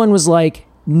 someone was like,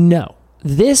 no,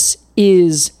 this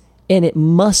is, and it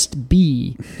must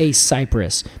be a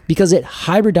cypress because it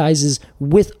hybridizes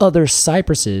with other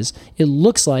cypresses. It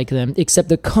looks like them, except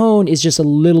the cone is just a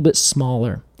little bit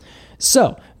smaller.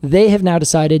 So they have now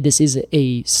decided this is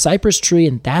a cypress tree,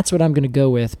 and that's what I'm going to go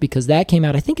with because that came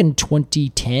out, I think, in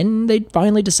 2010. They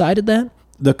finally decided that.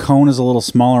 The cone is a little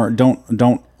smaller.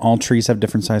 Don't all trees have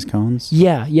different size cones?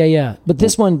 Yeah. But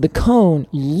this one, the cone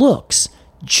looks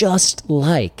just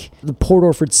like the Port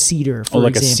Orford cedar, for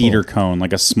like example. A cedar cone,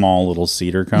 like a small little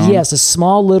cedar cone? Yes, a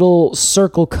small little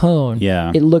circle cone.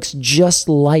 Yeah. It looks just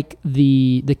like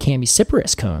the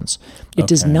Chamaecyparis cones. It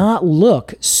does not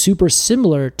look super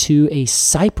similar to a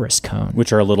cypress cone.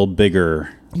 Which are a little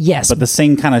bigger Yes. But the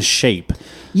same kind of shape.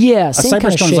 Yeah, A same cypress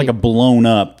kind of cone is shape. like a blown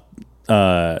up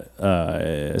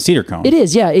cedar cone. It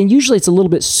is, yeah. And usually it's a little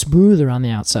bit smoother on the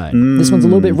outside. This one's a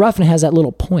little bit rough and has that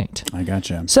little point. I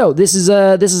gotcha. So this is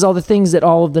all the things that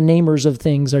all of the namers of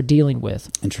things are dealing with.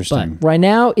 Interesting. But right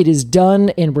now it is done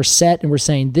and we're set and we're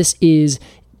saying this is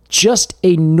just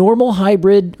a normal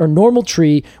hybrid or normal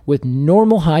tree with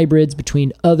normal hybrids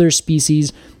between other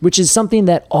species, which is something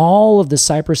that all of the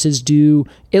cypresses do,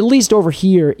 at least over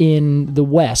here in the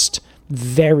West,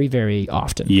 very, very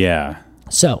often. Yeah.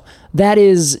 So that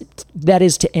is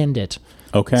to end it.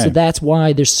 Okay. So that's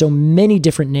why there's so many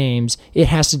different names. It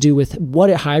has to do with what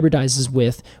it hybridizes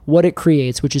with, what it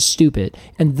creates, which is stupid,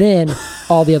 and then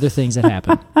all the other things that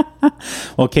happen.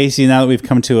 Well, Casey, now that we've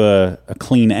come to a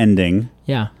clean ending,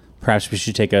 Yeah. perhaps we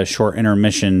should take a short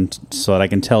intermission so that I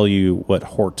can tell you what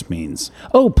hort means.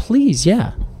 Oh, please,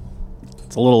 yeah.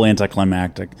 It's a little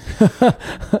anticlimactic.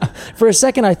 For a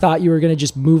second, I thought you were going to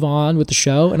just move on with the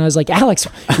show, and I was like, Alex,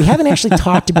 we haven't actually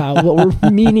talked about what we're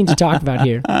meaning to talk about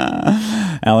here.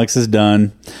 Alex is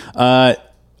done.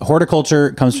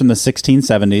 Horticulture comes from the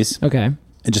 1670s. Okay.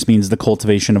 It just means the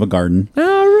cultivation of a garden. All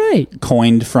right.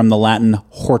 Coined from the Latin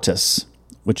hortus,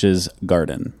 which is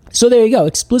garden. So there you go.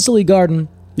 Explicitly garden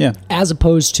Yeah. as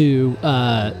opposed to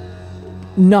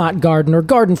not garden or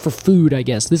garden for food, I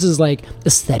guess. This is like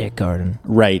aesthetic garden.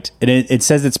 Right. It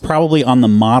says it's probably on the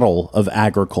model of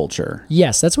agriculture.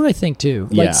 Yes, that's what I think too.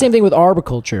 Yeah. Like same thing with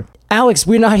arboriculture. Alex,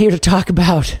 we're not here to talk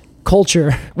about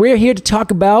culture. We're here to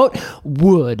talk about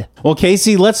wood. Well,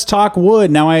 Casey, let's talk wood.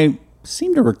 Now, I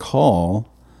seem to recall,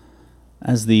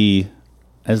 as the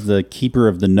keeper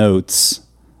of the notes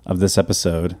of this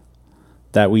episode,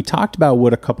 that we talked about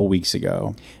wood a couple weeks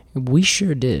ago. We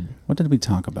sure did. What did we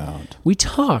talk about? We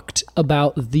talked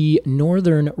about the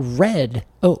northern red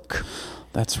oak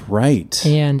That's right.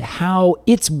 and how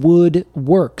its wood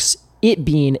works, it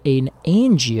being an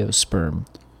angiosperm.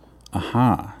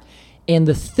 Aha. And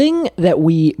the thing that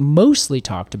we mostly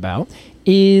talked about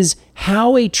is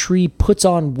how a tree puts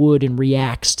on wood and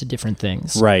reacts to different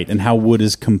things. Right, and how wood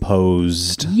is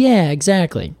composed. Yeah,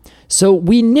 exactly. So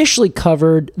we initially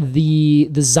covered the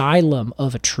xylem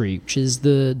of a tree, which is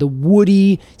the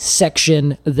woody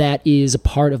section that is a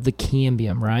part of the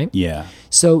cambium, right? Yeah.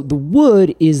 So the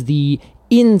wood is the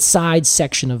inside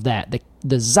section of that.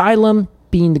 The xylem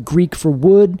being the Greek for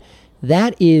wood,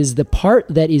 that is the part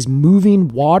that is moving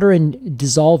water and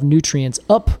dissolved nutrients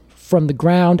up from the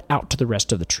ground out to the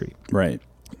rest of the tree. Right.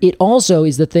 It also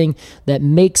is the thing that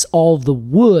makes all of the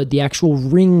wood, the actual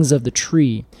rings of the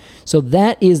tree. So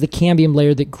that is the cambium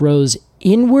layer that grows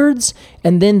inwards,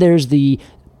 and then there's the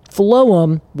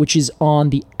phloem, which is on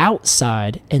the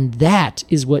outside, and that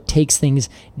is what takes things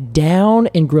down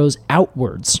and grows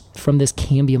outwards from this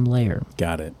cambium layer.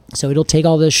 Got it. So it'll take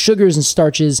all the sugars and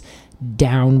starches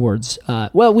downwards.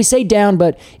 Well, we say down,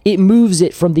 but it moves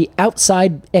it from the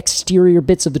outside exterior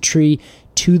bits of the tree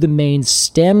to the main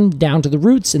stem, down to the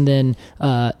roots, and then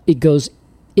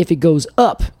if it goes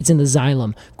up, it's in the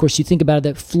xylem. Of course, you think about it,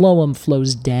 that phloem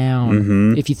flows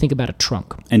down if you think about a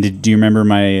trunk. And do you remember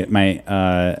my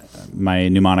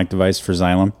mnemonic device for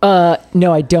xylem?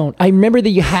 No, I don't. I remember that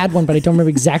you had one, but I don't remember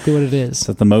exactly what it is.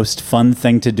 So the most fun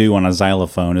thing to do on a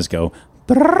xylophone is go...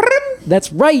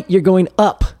 That's right. You're going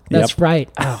up. That's Yep. right.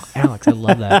 Oh, Alex, I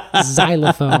love that.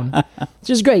 Xylophone. Which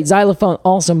is great. Xylophone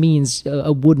also means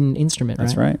a wooden instrument, right?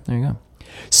 That's right. There you go.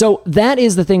 So that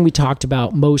is the thing we talked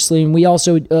about mostly. And we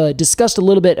also discussed a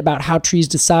little bit about how trees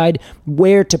decide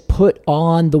where to put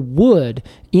on the wood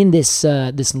in this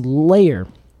layer.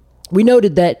 We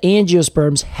noted that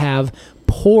angiosperms have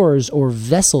pores or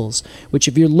vessels, which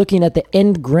if you're looking at the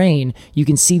end grain, you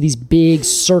can see these big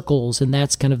circles, and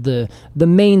that's kind of the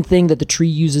main thing that the tree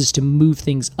uses to move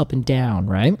things up and down,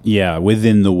 right? Yeah,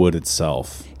 within the wood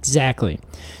itself. Exactly.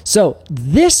 So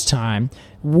this time,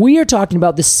 we are talking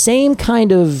about the same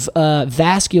kind of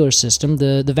vascular system,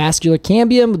 the vascular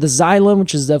cambium, the xylem,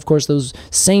 which is, of course, those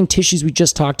same tissues we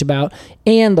just talked about,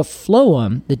 and the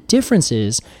phloem. The difference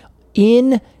is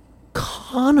in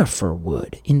conifer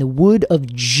wood, in the wood of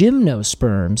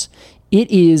gymnosperms,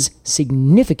 it is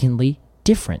significantly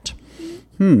different.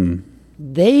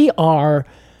 They are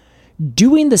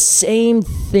doing the same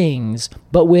things,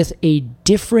 but with a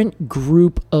different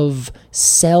group of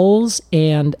cells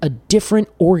and a different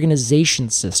organization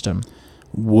system.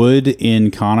 Wood in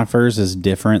conifers is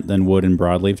different than wood in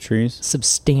broadleaf trees?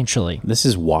 Substantially. This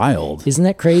is wild. Isn't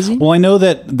that crazy? Well, I know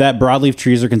that broadleaf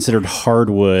trees are considered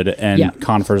hardwood and Yeah.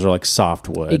 conifers are like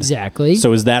softwood. Exactly.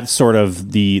 So is that sort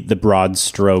of the broad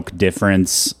stroke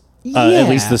difference At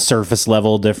least the surface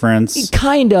level difference.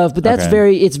 Kind of, but that's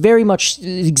Okay. it's very much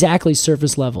exactly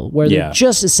surface level, where they're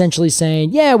just essentially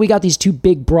saying, yeah, we got these two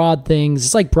big broad things.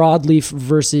 It's like broadleaf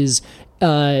versus,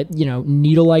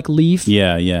 needle-like leaf.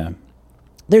 Yeah.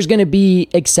 There's going to be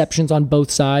exceptions on both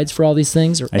sides for all these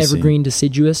things, or evergreen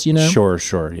deciduous,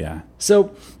 Sure, yeah.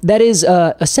 So that is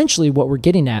essentially what we're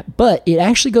getting at, but it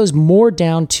actually goes more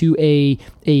down to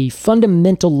a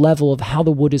fundamental level of how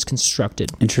the wood is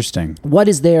constructed. Interesting. What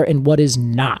is there and what is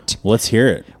not. Let's hear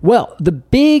it. Well, the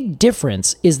big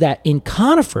difference is that in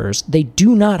conifers, they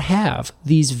do not have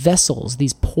these vessels,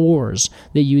 these pores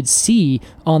that you would see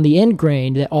on the end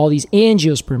grain that all these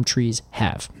angiosperm trees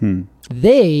have.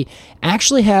 They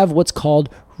actually have what's called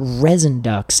resin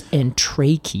ducts and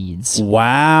tracheids.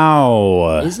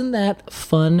 Wow. Isn't that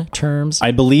fun terms?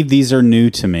 I believe these are new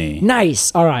to me.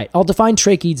 Nice. All right. I'll define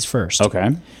tracheids first.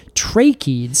 Okay.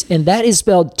 Tracheids, and that is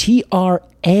spelled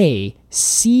Tracheids.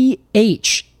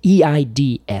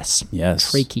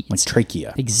 Yes. Tracheids. Like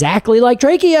trachea. Exactly like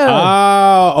trachea.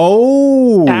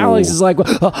 Alex is like,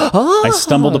 I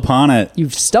stumbled upon it.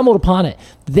 You've stumbled upon it.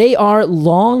 They are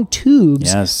long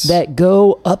tubes that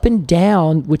go up and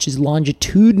down, which is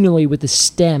longitudinally with the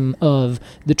stem of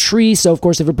the tree. So, of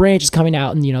course, if a branch is coming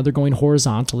out and, they're going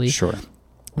horizontally. Sure.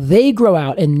 They grow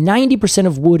out, and 90%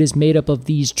 of wood is made up of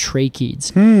these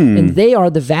tracheids. And they are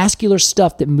the vascular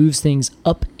stuff that moves things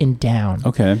up and down.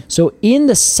 Okay. So in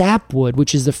the sapwood,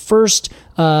 which is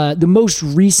the most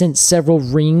recent several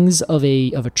rings of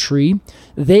a tree,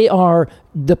 they are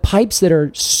the pipes that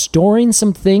are storing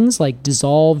some things like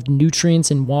dissolved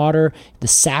nutrients in water, the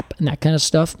sap and that kind of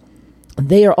stuff.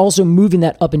 They are also moving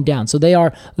that up and down. So they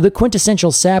are the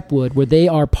quintessential sapwood, where they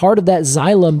are part of that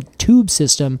xylem tube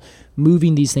system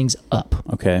moving these things up.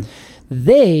 Okay.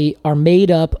 They are made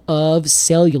up of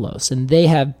cellulose, and they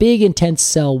have big, intense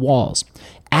cell walls.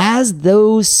 As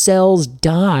those cells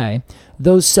die,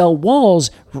 those cell walls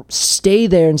stay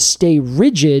there and stay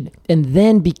rigid and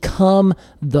then become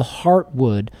the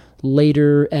heartwood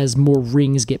later as more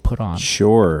rings get put on.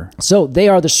 Sure. So they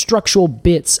are the structural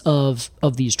bits of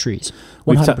these trees,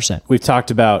 100%. We've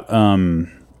talked about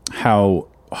how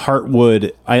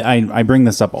heartwood, I bring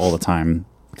this up all the time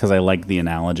because I like the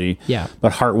analogy. Yeah.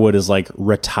 But heartwood is like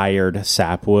retired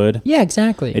sapwood. Yeah,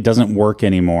 exactly. It doesn't work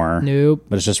anymore. Nope.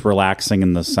 But it's just relaxing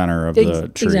in the center of the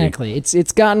tree. Exactly.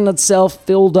 It's gotten itself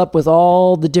filled up with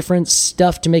all the different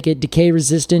stuff to make it decay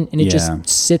resistant, and it just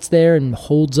sits there and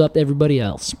holds up everybody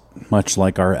else. Much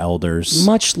like our elders.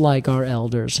 Much like our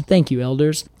elders. Thank you,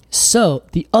 elders. So,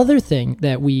 the other thing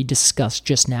that we discussed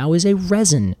just now is a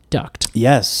resin duct.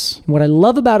 Yes. What I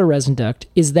love about a resin duct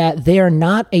is that they are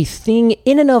not a thing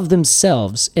in and of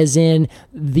themselves, as in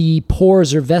the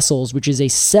pores or vessels, which is a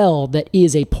cell that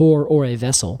is a pore or a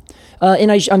vessel.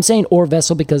 And I'm saying or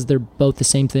vessel because they're both the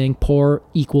same thing. Pore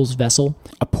equals vessel.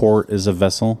 A pore is a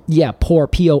vessel? Yeah, pore,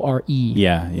 P-O-R-E.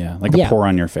 Yeah. Like a pore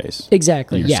on your face.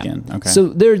 Exactly, on your skin. Okay. So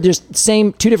they're just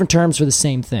two different terms for the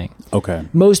same thing. Okay.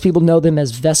 Most people know them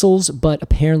as vessels, but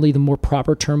apparently the more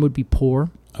proper term would be pore.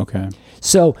 Okay.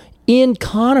 So in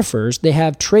conifers, they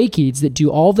have tracheids that do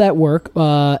all of that work,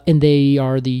 and they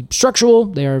are the structural,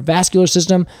 they are vascular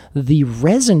system. The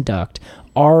resin duct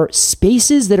are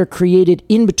spaces that are created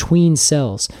in between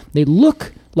cells. They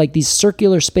look like these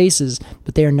circular spaces,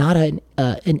 but they are not an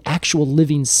actual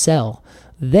living cell.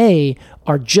 They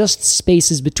are just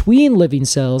spaces between living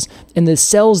cells, and the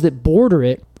cells that border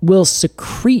it will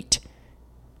secrete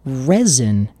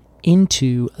resin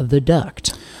into the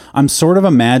duct. I'm sort of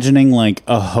imagining like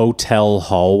a hotel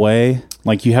hallway.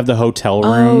 Like you have the hotel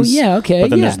rooms. Oh, yeah, okay. But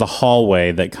then there's the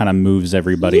hallway that kind of moves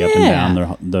everybody up and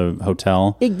down the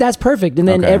hotel. That's perfect. And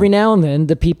then every now and then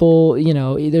the people,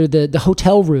 either the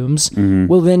hotel rooms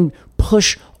will then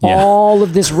push all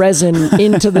of this resin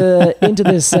into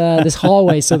this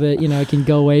hallway so that it can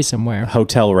go away somewhere.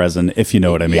 Hotel resin, if you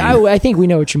know what I mean. Yeah, I think we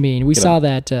know what you mean. We saw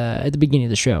that at the beginning of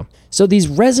the show. So these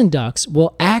resin ducts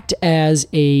will act as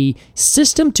a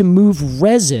system to move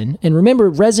resin. And remember,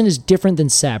 resin is different than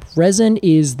sap. Resin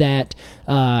is that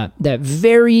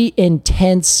very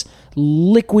intense,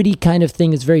 liquidy kind of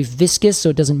thing. It's very viscous,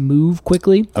 so it doesn't move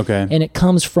quickly. Okay. And it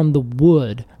comes from the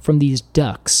wood, from these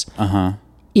ducts. Uh-huh.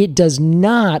 It does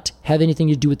not have anything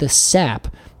to do with the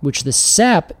sap, which the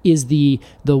sap is the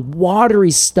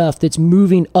watery stuff that's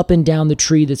moving up and down the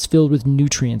tree that's filled with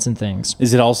nutrients and things.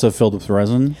 Is it also filled with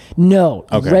resin? No.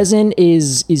 Okay. Resin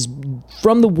is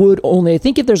from the wood only. I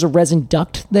think if there's a resin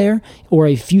duct there or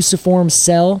a fusiform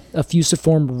cell, a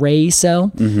fusiform ray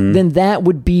cell, then that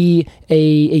would be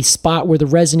a spot where the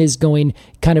resin is going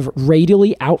kind of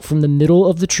radially out from the middle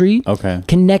of the tree. Okay.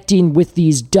 Connecting with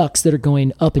these ducts that are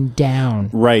going up and down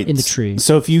right. in the tree.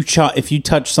 So if you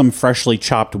touch some freshly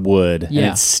chopped wood and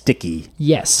it's sticky,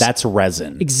 yes, that's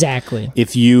resin. Exactly.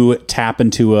 If you tap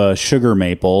into a sugar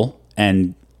maple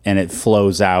and it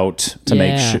flows out to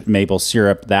make maple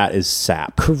syrup, that is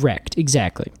sap. Correct.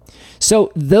 Exactly.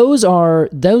 So those are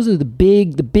the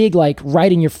big like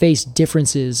right in your face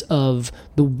differences of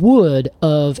the wood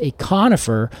of a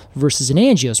conifer versus an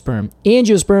angiosperm.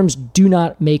 Angiosperms do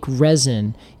not make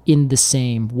resin in the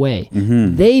same way.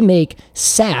 Mm-hmm. They make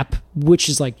sap, which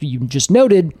is like you just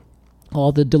noted,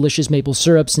 all the delicious maple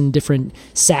syrups and different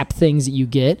sap things that you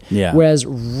get. Yeah. Whereas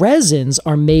resins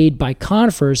are made by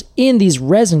conifers in these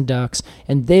resin ducts,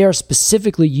 and they are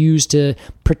specifically used to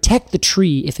protect the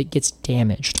tree if it gets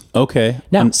damaged. Okay.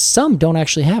 Now, some don't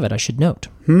actually have it, I should note.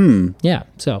 Yeah.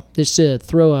 So just to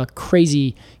throw a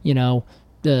crazy,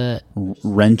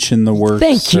 wrench in the works.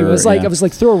 Thank you. I was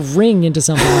like, throw a ring into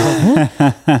something. I was like,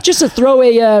 huh? Just to throw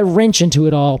a wrench into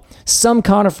it all. Some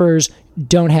conifers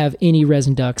don't have any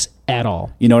resin ducts at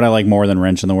all. You know what I like more than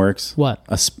wrench in the works? What?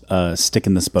 A stick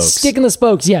in the spokes. Stick in the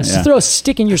spokes, yes. Yeah. Throw a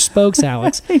stick in your spokes,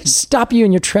 Alex. Stop you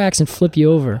in your tracks and flip you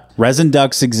over. Resin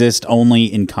ducts exist only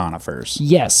in conifers.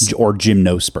 Yes. Or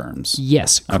gymnosperms.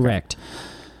 Yes, correct. Okay.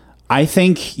 I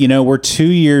think, we're 2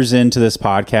 years into this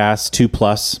podcast,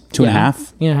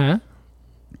 2.5. Uh-huh.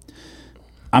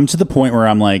 I'm to the point where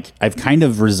I'm like, I've kind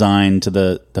of resigned to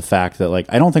the fact that like,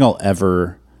 I don't think I'll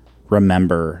ever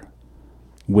remember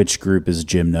which group is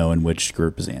gymno and which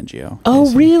group is angio.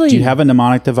 Oh, really? Do you have a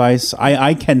mnemonic device?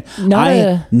 I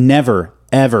never,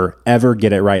 ever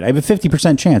get it right. I have a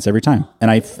 50% chance every time. And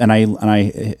I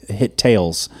hit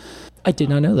tails. I did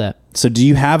not know that. So do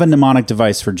you have a mnemonic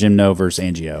device for gymno versus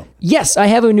angio? Yes, I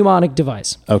have a mnemonic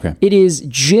device. Okay. It is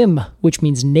gym, which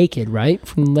means naked, right?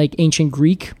 From like ancient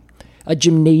Greek.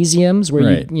 Gymnasiums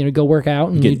where you go work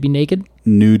out and you'd be naked.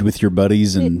 Nude with your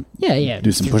buddies and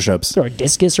do some push-ups. Throw a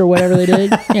discus or whatever they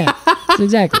did. Yeah,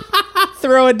 exactly.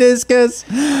 Throw a discus.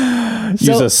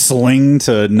 Use a sling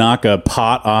to knock a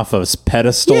pot off a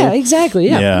pedestal. Yeah, exactly.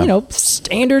 Yeah.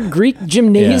 Standard Greek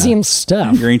gymnasium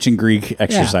stuff. Your ancient Greek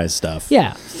exercise stuff.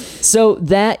 Yeah. So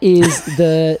that is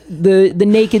the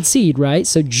naked seed, right?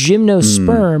 So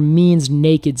gymnosperm means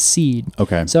naked seed.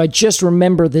 Okay. So I just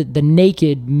remember that the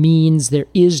naked means there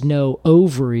is no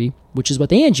ovary, which is what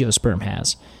the angiosperm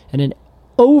has. And an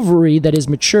ovary that is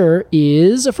mature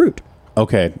is a fruit.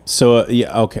 Okay. So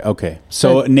okay.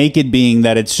 So naked being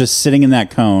that it's just sitting in that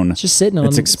cone. It's just sitting on.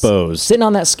 It's exposed. Sitting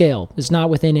on that scale. It's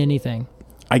not within anything.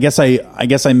 I guess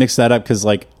I mixed that up because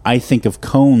like I think of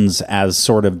cones as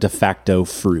sort of de facto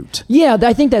fruit. Yeah,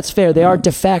 I think that's fair. They are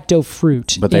de facto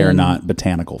fruit, but they are not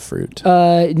botanical fruit.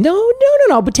 No.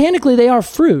 Botanically, they are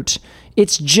fruit.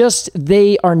 It's just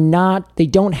they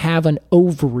don't have an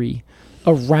ovary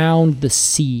around the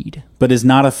seed. But is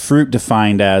not a fruit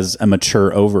defined as a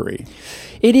mature ovary?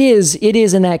 It is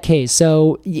in that case.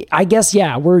 So I guess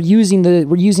we're using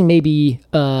maybe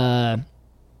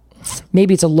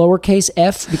it's a lowercase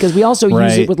f because we also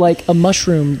use it with like a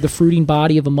mushroom, the fruiting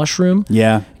body of a mushroom.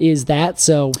 Yeah. Is that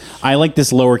so? I like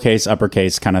this lowercase,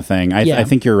 uppercase kind of thing. I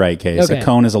think you're right, Case. Okay. A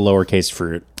cone is a lowercase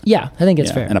fruit. Yeah, I think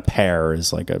it's fair. And a pear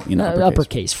is like a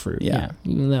uppercase fruit. Yeah.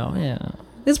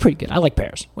 It's pretty good. I like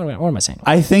pears. What am I saying?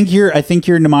 I think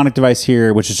your mnemonic device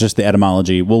here, which is just the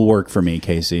etymology, will work for me,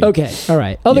 Casey. Okay. All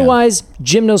right. Otherwise,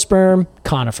 gymnosperm,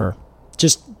 conifer.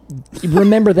 Just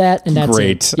remember that, and that's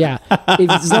great. It. Yeah.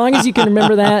 As long as you can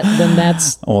remember that, then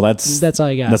that's all you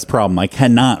got. That's the problem. I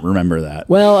cannot remember that.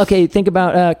 Well, okay. Think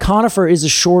about conifer is the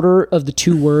shorter of the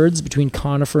two words between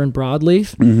conifer and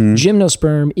broadleaf. Mm-hmm.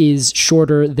 Gymnosperm is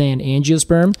shorter than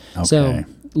angiosperm. Okay. So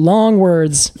long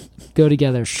words go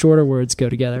together. Shorter words go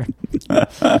together.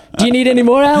 Do you need any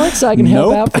more, Alex? I can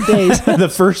help out for days. The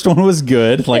first one was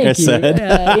good, like I said.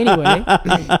 Anyway.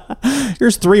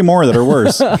 Here's 3 more that are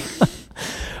worse.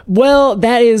 Well,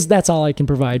 that's all I can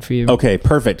provide for you. Okay,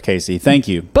 perfect, Casey. Thank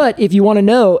you. But if you want to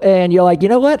know and you're like, you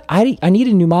know what? I need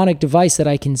a mnemonic device that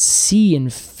I can see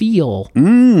and feel.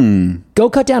 Go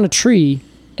cut down a tree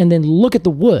and then look at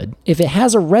the wood. If it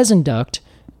has a resin duct,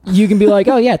 you can be like,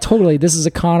 oh yeah, totally. This is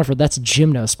a conifer. That's a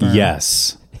gymnosperm.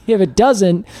 Yes. If it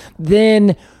doesn't,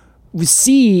 then we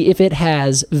see if it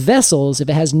has vessels. If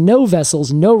it has no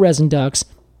vessels, no resin ducts,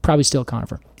 probably still a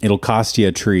conifer. It'll cost you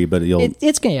a tree, but you'll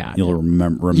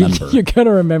remember. You're going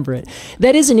to remember it.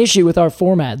 That is an issue with our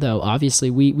format, though.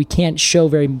 Obviously, we can't show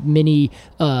very many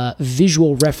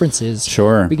visual references.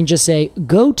 Sure. We can just say,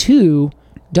 go to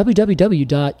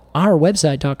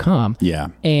www.ourwebsite.com. Yeah.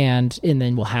 And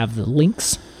then we'll have the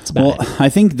links. That's about it. I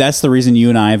think that's the reason you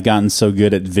and I have gotten so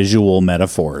good at visual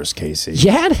metaphors, Casey.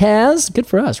 Yeah, it has. Good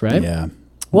for us, right? Yeah.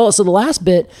 Well, so the last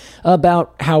bit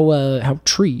about how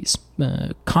trees,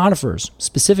 conifers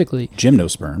specifically,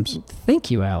 Gymnosperms.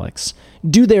 thank you, Alex,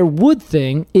 do their wood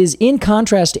thing is, in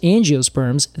contrast to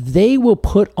angiosperms, they will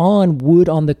put on wood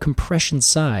on the compression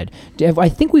side. I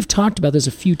think we've talked about this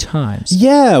a few times.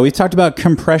 Yeah, we've talked about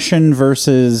compression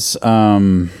versus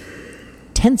Tensile.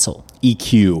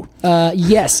 EQ.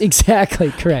 Yes,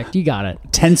 exactly. Correct. You got it.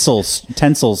 Tensile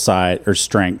side or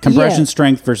strength. Compression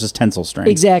strength versus tensile strength.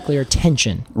 Exactly, or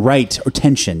tension. Right, or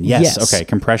tension. Yes. Yes. Okay,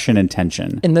 compression and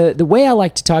tension. And the way I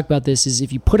like to talk about this is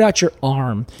if you put out your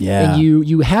arm and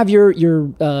you have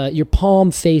your palm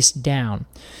face down.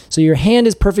 So your hand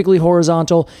is perfectly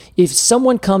horizontal. If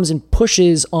someone comes and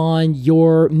pushes on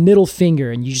your middle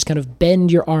finger and you just kind of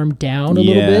bend your arm down a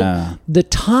little bit, the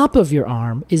top of your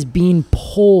arm is being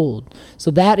pulled.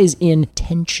 So that is in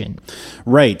tension.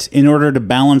 Right. In order to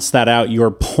balance that out,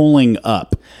 you're pulling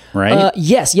up, right?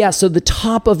 Yes. Yeah. So the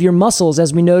top of your muscles,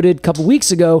 as we noted a couple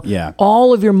weeks ago,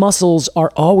 all of your muscles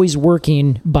are always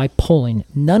working by pulling.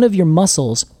 None of your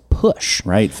muscles push.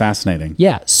 Right. Fascinating.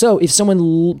 Yeah. So if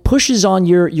someone pushes on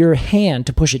your hand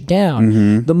to push it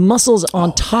down, the muscles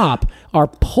on top are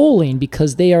pulling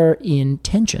because they are in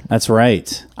tension. That's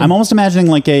right. I'm almost imagining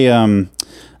like a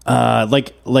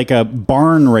like a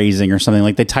barn raising or something.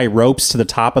 Like they tie ropes to the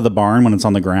top of the barn when it's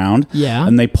on the ground. Yeah.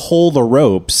 And they pull the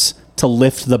ropes to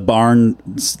lift the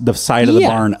side of the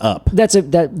barn up.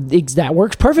 That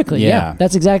works perfectly. Yeah.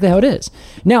 That's exactly how it is.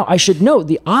 Now, I should note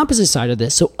the opposite side of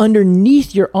this. So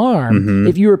underneath your arm,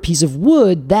 if you were a piece of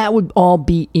wood, that would all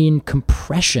be in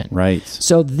compression. Right.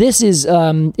 So this is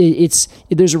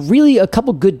there's really a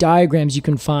couple good diagrams you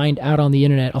can find out on the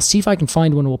internet. I'll see if I can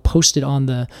find one. We'll post it on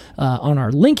the on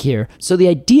our link here. So the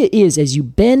idea is, as you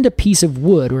bend a piece of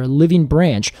wood or a living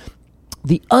branch,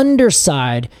 the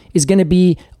underside is going to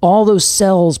be all those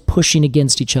cells pushing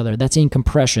against each other. That's in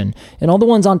compression. And all the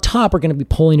ones on top are going to be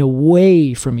pulling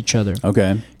away from each other.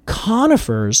 Okay.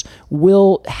 Conifers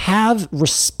will have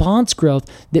response growth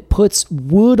that puts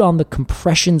wood on the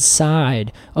compression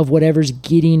side of whatever's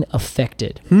getting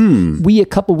affected. We, a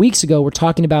couple weeks ago, were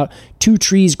talking about two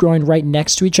trees growing right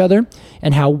next to each other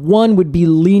and how one would be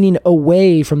leaning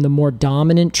away from the more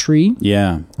dominant tree.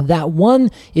 Yeah. That one,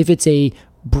 if it's a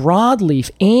broadleaf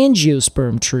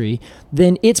angiosperm tree,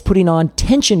 then it's putting on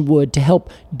tension wood to help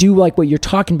do like what you're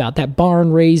talking about, that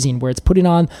barn raising, where it's putting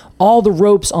on all the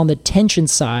ropes on the tension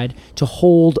side to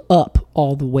hold up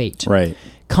all the weight. Right.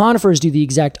 Conifers do the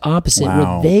exact opposite,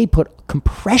 where they put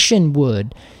compression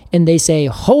wood and they say,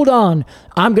 hold on,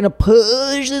 I'm going to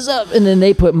push this up. And then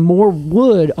they put more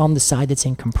wood on the side that's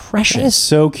in compression. That is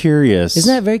so curious.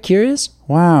 Isn't that very curious?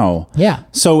 Wow. Yeah.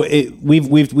 So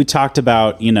we talked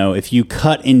about, if you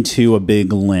cut into a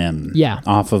big limb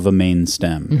off of a main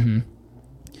stem,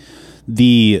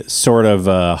 the sort of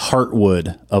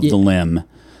heartwood of the limb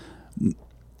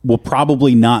will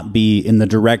probably not be in the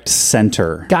direct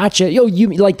center. Gotcha. You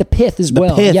like the pith as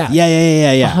well. Pith. Yeah.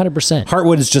 100%.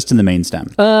 Heartwood is just in the main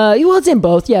stem. Well, it's in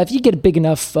both. Yeah, if you get a big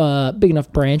enough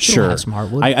branch, you'll have some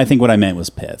heartwood. I think what I meant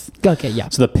was pith. Okay, yeah.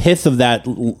 So the pith of that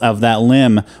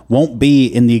limb won't be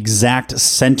in the exact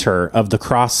center of the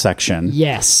cross section.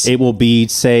 Yes. It will be,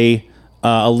 say,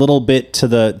 a little bit to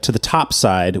the top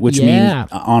side, which means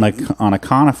on a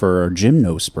conifer or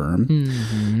gymnosperm,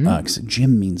 because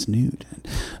gym means nude.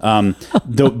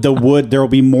 The wood, there will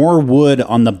be more wood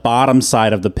on the bottom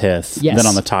side of the pith than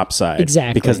on the top side,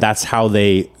 exactly, because that's how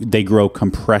they grow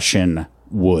compression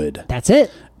wood. That's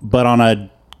it. But on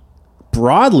a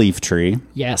broadleaf tree,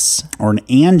 or an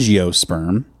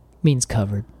angiosperm, means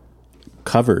covered.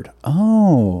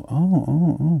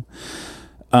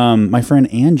 My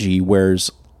friend Angie wears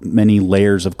many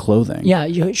layers of clothing. Yeah,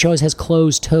 she always has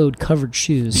closed-toed covered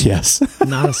shoes. Yes.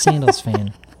 Not a sandals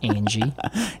fan, Angie.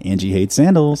 Angie hates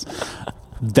sandals.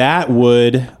 That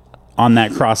would, on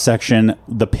that cross-section,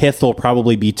 the pith will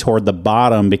probably be toward the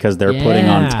bottom because they're putting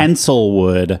on tensile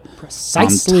wood on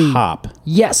top.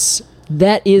 Yes.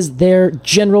 That is their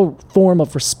general form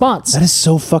of response. That is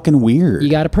so fucking weird. You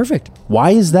got it perfect.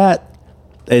 Why is that?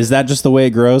 Is that just the way it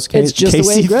grows? It's just the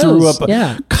way it grows. Threw up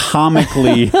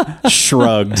comically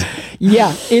shrugged.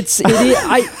 Yeah, it is.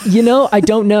 I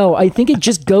don't know. I think it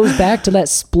just goes back to that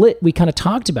split we kind of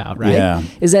talked about, right? Yeah.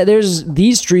 Is that there's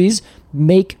these trees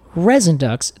make resin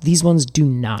ducts. These ones do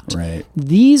not. Right.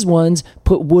 These ones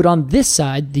put wood on this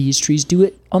side. These trees do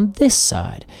it on this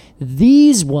side.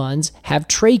 These ones have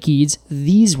tracheids.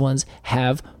 These ones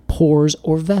have pores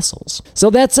or vessels. So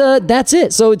that's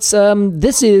it. So it's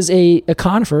this is a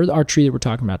conifer, our tree that we're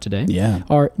talking about today. Yeah.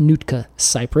 Our Nootka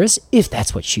cypress, if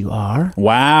that's what you are.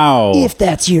 Wow. If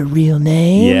that's your real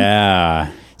name.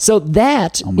 Yeah. So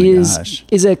that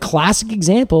is a classic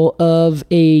example of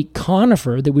a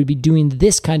conifer that would be doing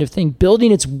this kind of thing,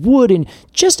 building its wood in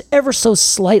just ever so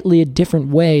slightly a different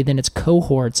way than its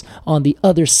cohorts on the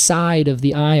other side of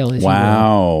the aisle. If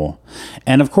Wow.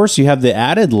 And of course, you have the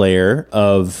added layer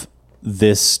of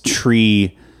this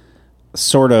tree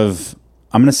sort of,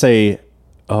 I'm going to say,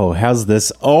 how's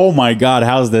this? Oh my God,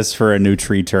 how's this for a new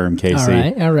tree term,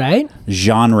 Casey? All right.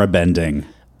 Genre bending.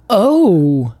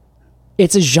 Oh,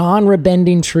 it's a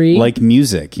genre-bending tree. Like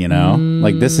music,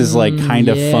 like this is like kind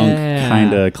of funk,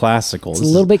 kind of classical. It's a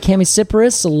little bit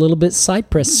Chamaecyparis, a little bit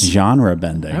cypress. Genre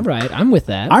bending. All right, I'm with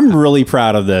that. I'm really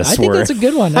proud of this. I think that's a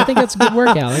good one. I think that's a good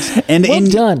work, Alex. Well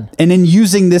done. And in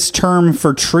using this term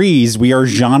for trees, we are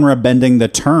genre bending the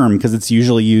term because it's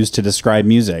usually used to describe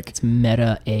music. It's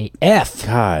meta AF.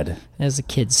 God. As the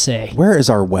kids say. Where is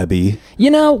our Webby?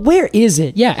 Where is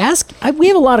it? Yeah, ask. We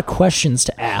have a lot of questions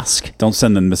to ask. Don't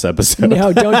send them this episode.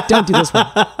 No, don't do this one.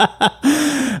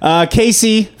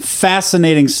 Casey,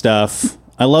 fascinating stuff.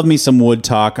 I love me some wood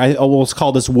talk. Let's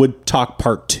call this Wood Talk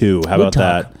Part 2. How about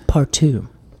that? Part 2.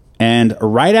 And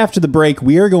right after the break,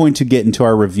 we are going to get into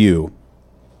our review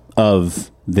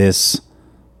of this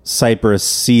cypress,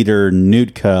 cedar,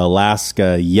 Nootka,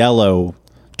 Alaska, yellow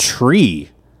tree.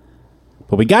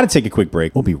 But we got to take a quick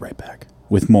break. We'll be right back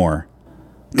with more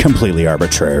Completely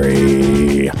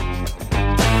Arbitrary.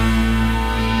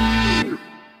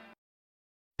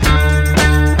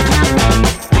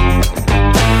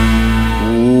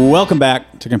 Welcome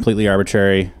back to Completely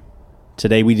Arbitrary.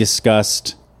 Today we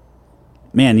discussed...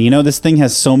 Man, this thing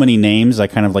has so many names, I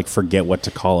kind of forget what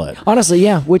to call it. Honestly,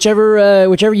 yeah.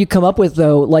 Whichever you come up with,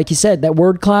 though, like you said, that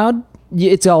word cloud...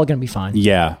 It's all going to be fine.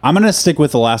 Yeah. I'm going to stick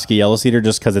with Alaska Yellow-Cedar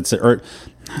just because it's... out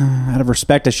of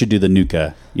respect, I should do the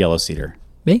Nootka Yellow-Cedar.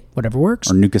 Me? Whatever works.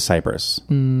 Or Nootka Cypress.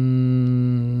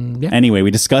 Yeah. Anyway,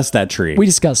 we discussed that tree. We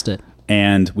discussed it.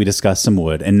 And we discussed some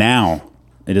wood. And now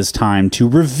it is time to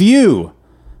review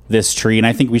this tree. And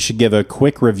I think we should give a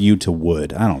quick review to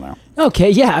wood. I don't know. Okay,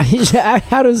 yeah.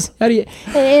 How do you...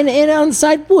 And on the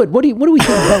side, wood. What do we think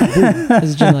about wood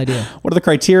as a general idea? What are the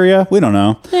criteria? We don't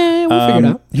know. We'll figure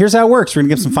it out. Here's how it works. We're going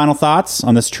to give some final thoughts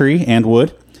on this tree and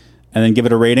wood, and then give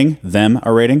it a rating,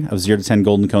 a rating of 0 to 10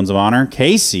 golden cones of honor.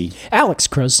 Casey. Alex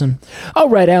Croson. All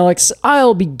right, Alex,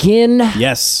 I'll begin.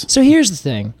 Yes. So here's the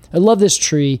thing. I love this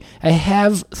tree. I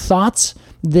have thoughts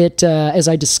that as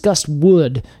I discussed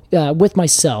wood with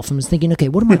myself, I was thinking, okay,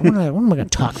 what am I going to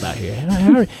talk about here?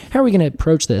 How are we going to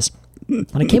approach this? And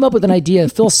I came up with an idea, a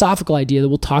philosophical idea that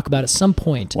we'll talk about at some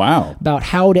point. Wow. About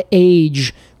how to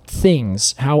age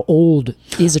things. How old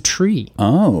is a tree?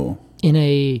 Oh. In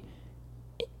a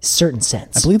certain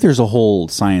sense. I believe there's a whole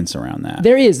science around that.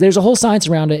 There is. There's a whole science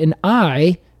around it, and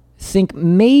I think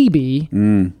maybe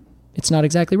it's not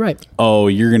exactly right. Oh,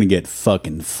 you're going to get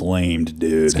fucking flamed,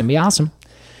 dude. It's going to be awesome.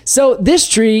 So this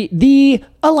tree, the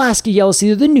Alaska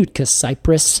Yellow-Cedar, the Nootka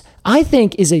cypress, I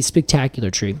think is a spectacular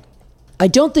tree. I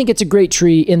don't think it's a great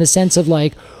tree in the sense of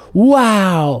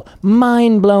wow,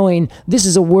 mind-blowing, this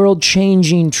is a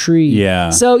world-changing tree. Yeah.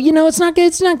 So, it's not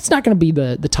going to be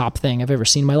the top thing I've ever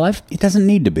seen in my life. It doesn't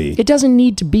need to be. It doesn't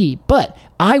need to be. But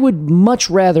I would much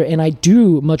rather, and I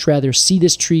do much rather, see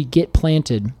this tree get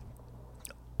planted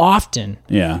often.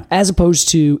 Yeah. As opposed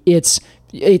to its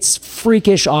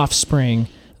freakish offspring,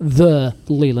 the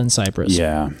Leland cypress.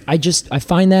 Yeah. I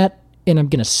find that, and I'm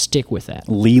going to stick with that.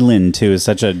 Leland, too, is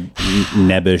such a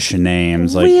nebbish name.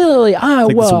 It's really?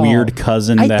 This weird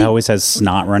cousin that always has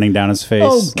snot running down his face.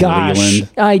 Oh, gosh. Leland.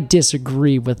 I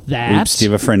disagree with that. Oops, do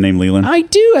you have a friend named Leland? I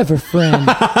do have a friend.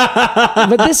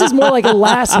 But this is more like a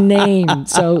last name.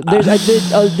 So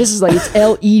this is it's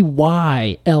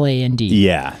Leyland.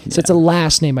 Yeah. So it's a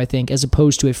last name, I think, as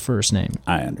opposed to a first name.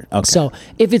 Okay. So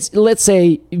if it's, let's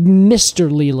say,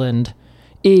 Mr. Leland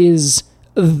is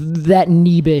that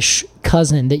neebish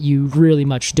cousin that you really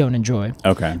much don't enjoy.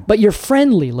 Okay. But your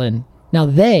friend Leland, now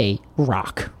they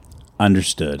rock.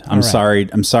 Understood. I'm sorry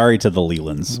to the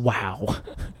Lelands. Wow.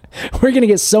 We're going to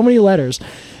get so many letters.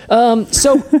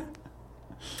 So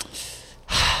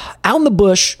out in the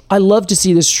bush, I love to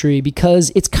see this tree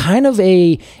because it's kind of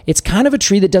a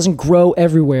tree that doesn't grow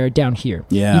everywhere down here.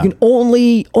 Yeah. You can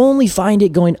only find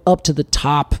it going up to the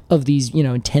top of these,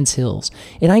 intense hills.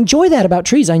 And I enjoy that about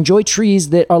trees. I enjoy trees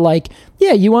that are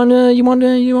you want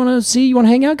to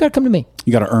hang out, got to come to me.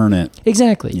 You got to earn it.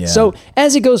 Exactly. Yeah. So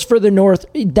as it goes further north,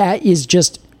 that is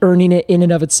just earning it in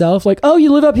and of itself. Like, oh,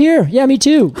 you live up here? Yeah, me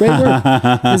too. Great work.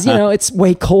 Because it's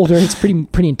way colder. It's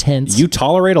pretty intense. You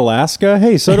tolerate Alaska?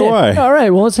 Hey, so do I. All right,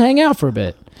 well, let's hang out for a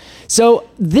bit. So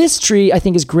this tree I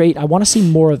think is great. I want to see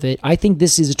more of it. I think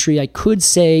this is a tree I could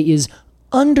say is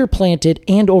underplanted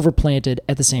and overplanted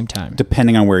at the same time.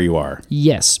 Depending on where you are.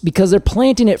 Yes, because they're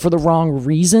planting it for the wrong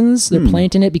reasons. They're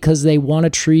planting it because they want a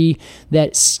tree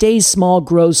that stays small,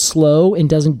 grows slow, and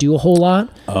doesn't do a whole lot.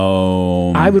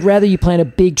 Oh. I would rather you plant a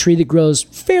big tree that grows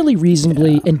fairly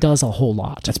reasonably and does a whole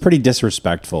lot. That's pretty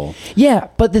disrespectful. Yeah,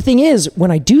 but the thing is,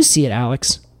 when I do see it,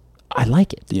 Alex, I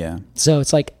like it. Yeah. So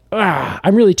it's like,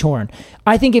 I'm really torn.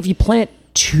 I think if you plant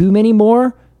too many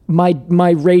more,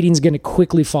 my rating's going to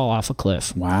quickly fall off a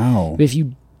cliff. Wow. If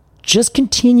you just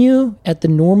continue at the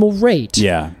normal rate,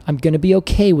 I'm going to be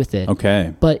okay with it.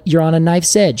 Okay. But you're on a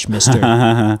knife's edge, mister.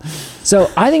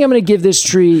 So I think I'm going to give this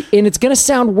tree, and it's going to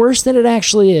sound worse than it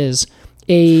actually is,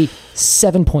 a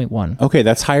 7.1. Okay,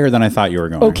 that's higher than I thought you were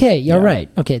going. Okay, you're right.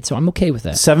 Okay, so I'm okay with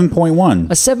that. 7.1.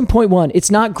 A 7.1. It's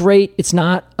not great. It's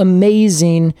not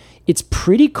amazing. It's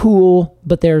pretty cool,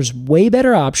 but there's way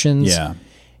better options. Yeah.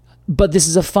 But this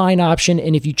is a fine option,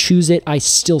 and if you choose it, I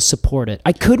still support it.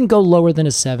 I couldn't go lower than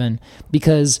a 7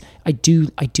 because I do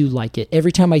like it.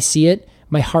 Every time I see it,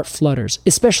 my heart flutters,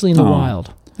 especially in the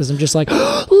wild. Because I'm just like,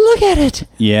 look at it.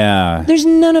 Yeah. There's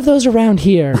none of those around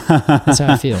here. That's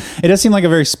how I feel. It does seem like a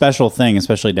very special thing,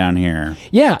 especially down here.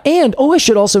 Yeah. And, I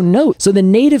should also note, so the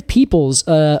native peoples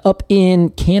up in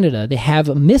Canada, they have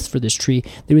a myth for this tree.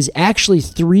 There was actually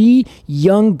 3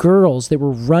 young girls that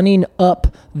were running up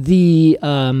the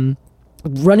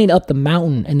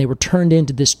mountain, and they were turned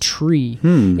into this tree.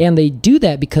 And they do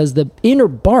that because the inner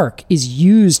bark is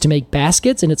used to make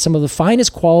baskets, and it's some of the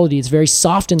finest quality. It's very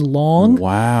soft and long.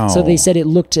 Wow. So they said it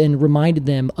looked and reminded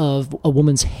them of a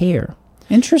woman's hair.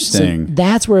 Interesting. So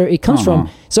that's where it comes from.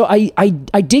 So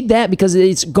I dig that because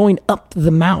it's going up the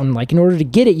mountain. Like, in order to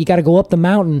get it, you got to go up the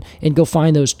mountain and go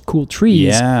find those cool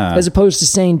trees. Yeah. As opposed to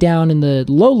staying down in the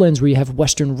lowlands where you have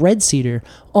western red cedar,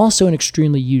 also an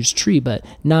extremely used tree, but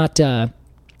not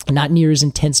near as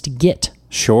intense to get.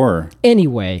 Sure.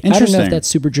 Anyway, I don't know if that's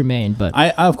super germane, but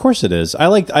I of course it is. I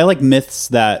like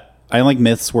myths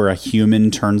where a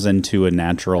human turns into a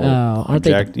natural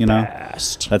object.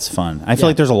 Best? That's fun. I feel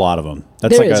like there's a lot of them.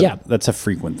 That's a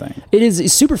frequent thing. It is.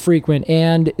 It's super frequent,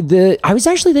 and I was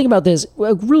actually thinking about this.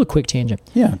 A really quick tangent.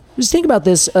 Yeah. Just think about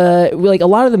this. Like, a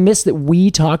lot of the myths that we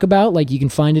talk about, like you can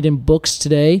find it in books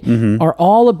today, are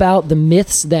all about the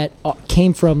myths that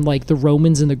came from like the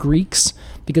Romans and the Greeks,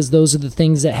 because those are the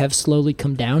things that have slowly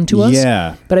come down to us.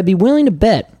 Yeah. But I'd be willing to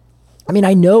bet. I mean,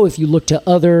 I know if you look to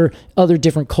other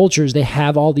different cultures, they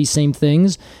have all these same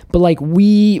things, but like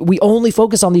we only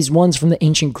focus on these ones from the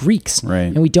ancient Greeks, right?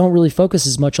 And we don't really focus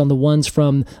as much on the ones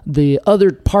from the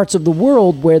other parts of the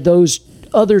world where those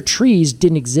other trees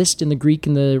didn't exist in the Greek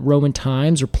and the Roman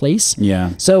times or place.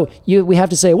 Yeah. So we have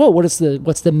to say, well, what's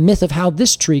the myth of how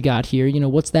this tree got here?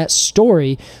 What's that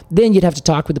story? Then you'd have to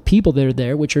talk with the people that are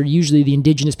there, which are usually the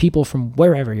indigenous people from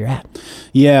wherever you're at.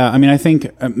 Yeah. I mean, I think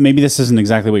maybe this isn't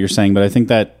exactly what you're saying, but I think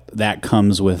that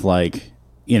comes with like,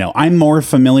 I'm more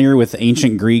familiar with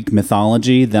ancient Greek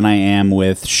mythology than I am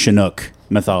with Chinook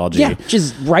mythology. Yeah, which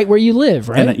is right where you live,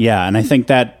 right? And I think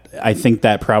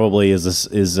that probably is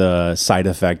a side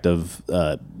effect of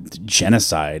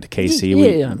genocide, Casey.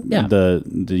 Yeah. The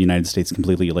United States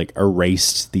completely like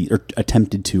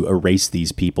attempted to erase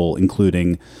these people,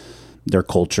 including their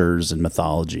cultures and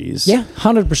mythologies. Yeah,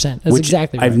 100%. That's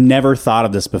exactly right. I've never thought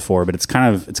of this before, but it's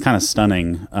kind of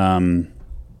stunning.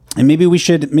 And maybe we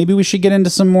should get into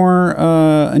some more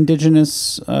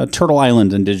indigenous Turtle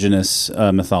Island indigenous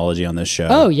mythology on this show.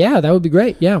 Oh yeah, that would be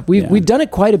great. Yeah, we've done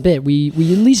it quite a bit. We at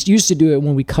least used to do it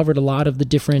when we covered a lot of the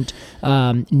different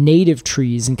native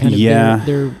trees and kind of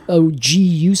their OG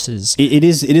uses. It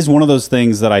is one of those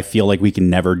things that I feel like we can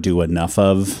never do enough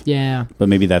of. Yeah, but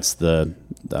maybe that's the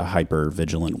hyper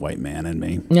vigilant white man in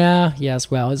me. Yeah. Yes.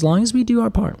 Well, as long as we do our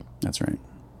part. That's right.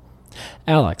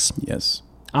 Alex. Yes.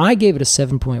 I gave it a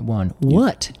 7.1.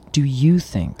 What do you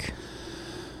think?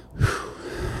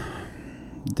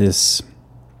 This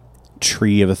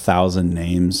tree of 1,000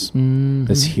 names,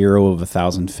 this hero of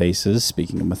 1,000 faces,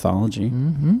 speaking of mythology.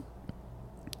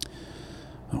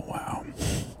 Oh, wow.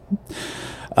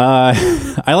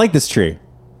 I like this tree.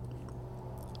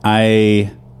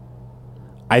 I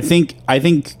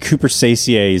think Cooper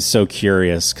Sacier is so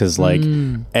curious because like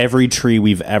every tree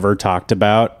we've ever talked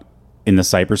about in the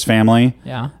cypress family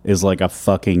is like a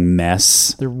fucking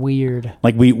mess. They're weird.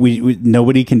 Like we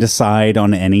nobody can decide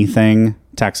on anything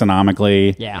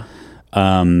taxonomically. Yeah.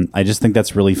 I just think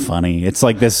that's really funny. It's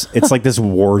like this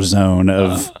war zone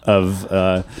of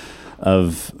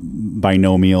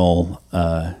binomial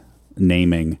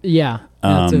naming. Yeah,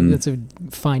 that's a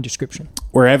fine description.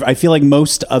 Where I feel like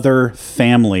most other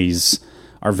families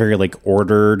are very like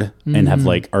ordered and have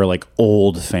like are like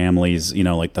old families, you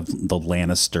know, like the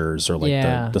Lannisters or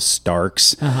like the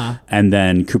Starks. And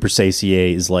then Cooper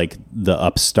Sacier is like the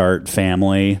upstart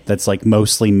family that's like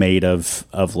mostly made of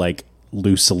like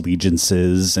loose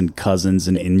allegiances and cousins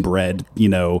and inbred, you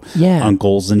know,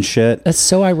 uncles and shit. That's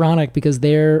so ironic because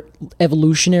they're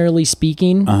evolutionarily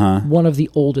speaking one of the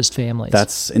oldest families.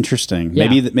 That's interesting. Yeah.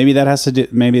 Maybe that has to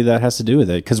do with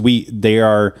it because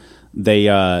they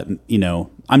you know,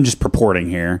 I'm just purporting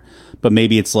here, but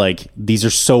maybe it's like these are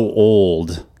so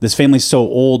old. This family's so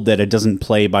old that it doesn't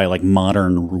play by like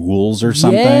modern rules or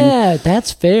something. Yeah,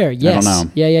 that's fair. Yes. I don't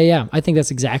know. Yeah. I think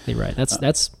that's exactly right.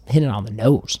 That's hitting on the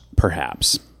nose.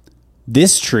 Perhaps.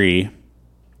 This tree,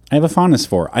 I have a fondness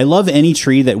for. I love any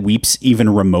tree that weeps even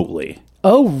remotely.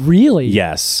 Oh, really?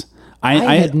 Yes.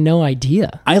 I had no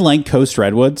idea. I like coast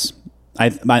redwoods.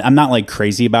 I'm not like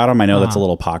crazy about them. I know that's a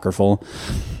little apocryphal.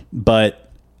 But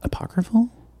apocryphal?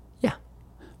 Yeah.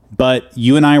 But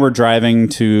you and I were driving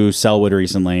to Selwood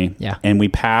recently. Yeah. And we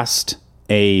passed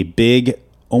a big,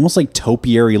 almost like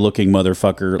topiary looking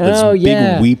motherfucker. This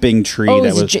big weeping tree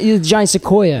that was giant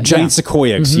sequoia. Giant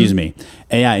sequoia, excuse me.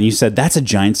 And you said that's a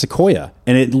giant sequoia.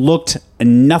 And it looked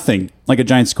nothing like a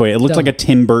giant sequoia. It looked like a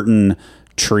Tim Burton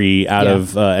tree out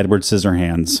of Edward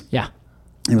Scissorhands. Yeah.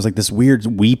 It was like this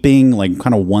weird weeping, like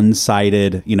kind of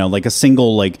one-sided, you know, like a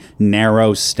single like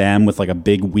narrow stem with like a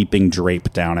big weeping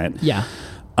drape down it. Yeah.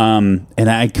 And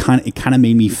it kind of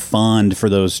made me fond for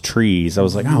those trees. I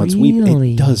was like, oh, it's weep.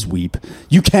 It does weep.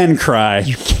 You can cry.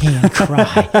 You can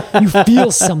cry. You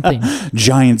feel something.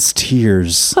 Giant's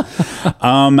tears.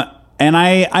 And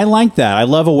I like that. I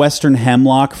love a Western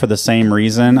hemlock for the same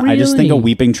reason. Really? I just think a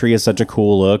weeping tree is such a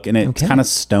cool look, and it's kind of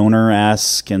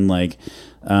stoner-esque and like.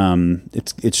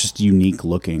 It's just unique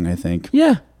looking, I think.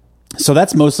 Yeah. So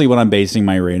that's mostly what I'm basing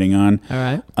my rating on. All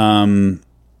right.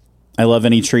 I love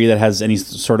any tree that has any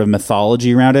sort of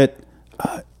mythology around it.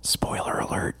 Spoiler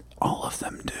alert, all of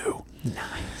them do.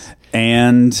 Nice.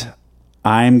 And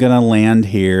I'm going to land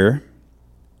here.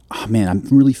 Oh, man, I'm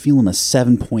really feeling a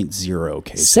 7.0,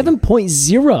 Casey.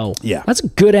 7.0? Yeah. That's a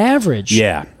good average.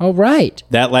 Yeah. All right.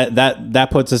 That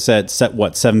puts us at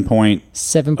 7.05?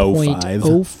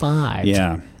 7.05.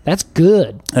 Yeah. That's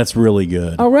good. That's really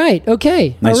good. All right.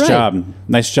 Okay. Nice All right. job.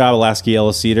 Nice job, Alaska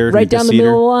Yellow-Cedar. Right down the middle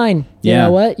of the line. You Yeah.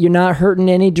 know what? You're not hurting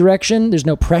any direction. There's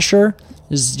no pressure.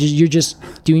 You're just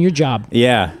doing your job.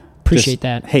 Yeah. Appreciate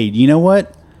that. Hey, you know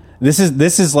what? This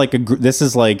is like a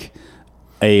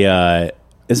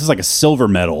silver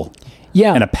medal.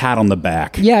 Yeah. And a pat on the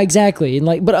back. Yeah, exactly. And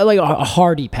like a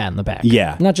hearty pat on the back.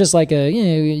 Yeah. Not just like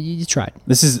you tried.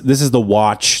 This is the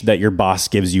watch that your boss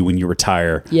gives you when you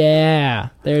retire. Yeah.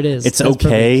 There it is. It's That's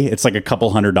okay. Perfect. It's like a couple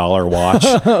 $100 watch.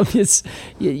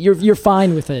 You're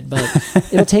fine with it, but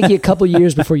it'll take you a couple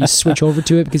years before you switch over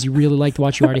to it because you really like the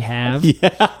watch you already have.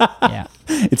 Yeah.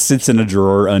 It sits in a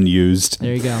drawer unused.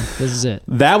 There you go. This is it.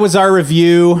 That was our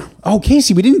review. Oh,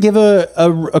 Casey, we didn't give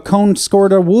a cone score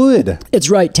to wood. It's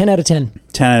right. 10 out of 10.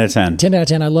 10 out of 10. 10 out of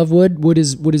 10. I love wood. Wood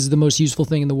is the most useful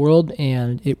thing in the world,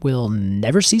 and it will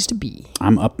never cease to be.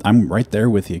 I'm right there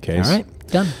with you, Case. All right.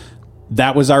 Done.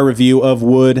 That was our review of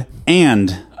wood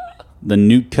and the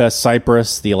Nootka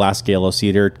cypress, the Alaska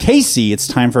Yellow-Cedar. Casey, it's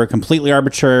time for a completely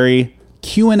arbitrary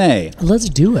Q&A. Let's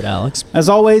do it, Alex. As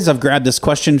always, I've grabbed this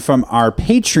question from our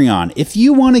Patreon. If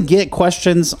you want to get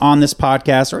questions on this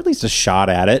podcast, or at least a shot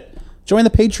at it, join the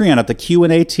Patreon at the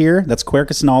Q&A tier. That's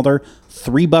Quercus and Alder,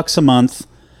 $3 a month.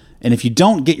 And if you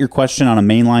don't get your question on a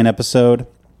mainline episode,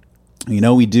 you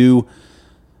know we do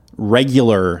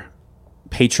regular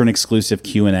patron-exclusive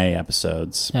Q&A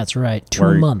episodes. That's right. 2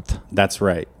 a month. That's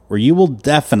right. Where you will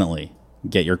definitely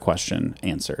get your question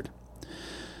answered.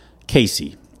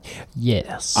 Casey.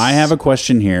 Yes. I have a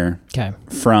question here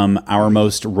from our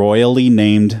most royally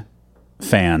named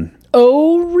fan.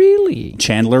 Oh, really?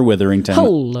 Chandler Witherington.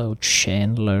 Hello,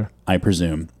 Chandler. I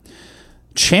presume.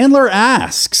 Chandler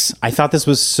asks, I thought this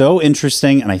was so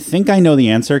interesting, and I think I know the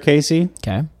answer, Casey.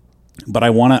 Okay. But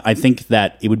I think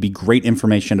that it would be great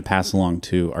information to pass along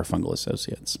to our fungal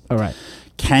associates. All right.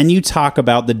 Can you talk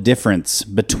about the difference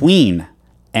between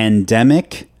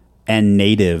endemic and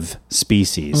native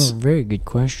species? Oh, very good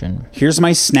question. Here's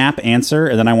my snap answer,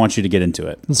 and then I want you to get into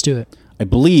it. Let's do it. I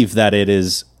believe that it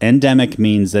is endemic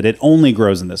means that it only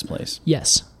grows in this place.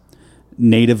 Yes.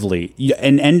 Natively.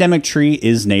 An endemic tree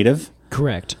is native.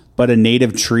 Correct. but a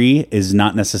native tree is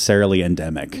not necessarily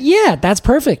endemic. Yeah, that's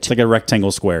perfect. It's like a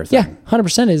rectangle square thing. Yeah,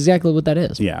 100% is exactly what that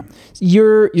is. Yeah.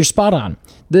 You're spot on.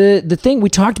 The thing, we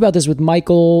talked about this with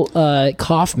Michael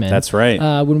Kaufman. That's right.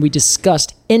 When we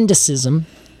discussed indecision.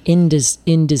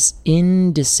 Indecision.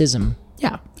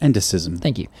 Yeah. Indecision.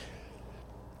 Thank you.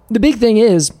 The big thing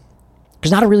is,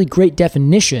 there's not a really great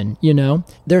definition, you know?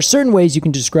 There are certain ways you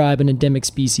can describe an endemic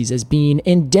species as being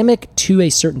endemic to a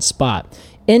certain spot.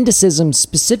 Endecism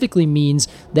specifically means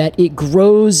that it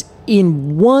grows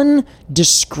in one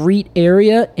discrete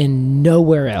area and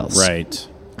nowhere else. Right.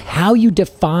 How you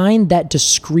define that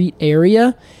discrete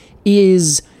area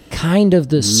is kind of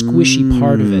the squishy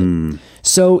part of it.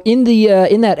 So in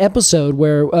that episode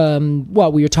where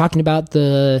we were talking about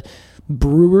the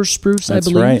brewer spruce, I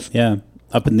believe. That's right. Yeah.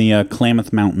 Up in the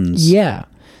Klamath Mountains. Yeah.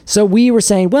 So we were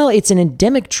saying, well, it's an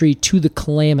endemic tree to the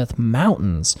Klamath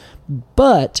Mountains,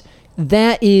 but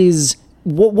that is,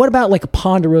 what about like a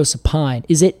ponderosa pine?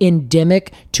 Is it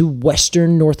endemic to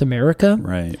Western North America?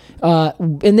 Right.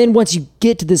 And then once you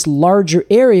get to this larger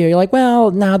area, you're like,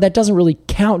 well, no, that doesn't really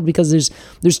count because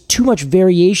there's too much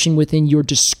variation within your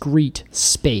discrete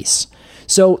space.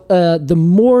 So the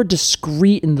more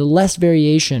discrete and the less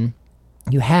variation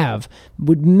you have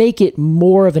would make it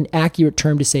more of an accurate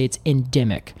term to say it's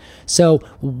endemic. So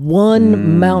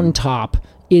one mountaintop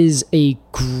is a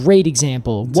great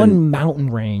example. One mountain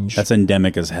range. That's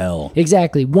endemic as hell.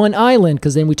 Exactly. One island,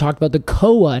 because then we talked about the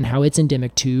koa and how it's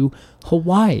endemic to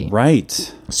Hawaii.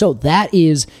 Right. So that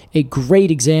is a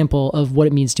great example of what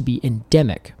it means to be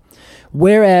endemic.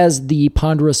 Whereas the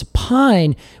ponderosa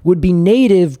pine would be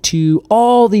native to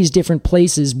all these different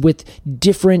places with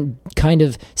different kind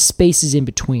of spaces in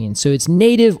between. So it's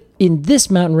native in this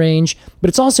mountain range, but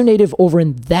it's also native over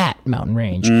in that mountain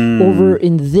range, over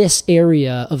in this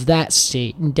area of that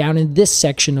state, and down in this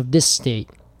section of this state,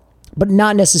 but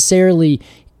not necessarily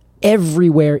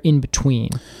everywhere in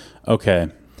between. Okay.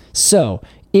 So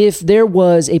if there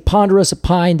was a ponderosa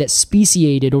pine that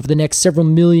speciated over the next several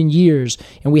million years,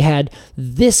 and we had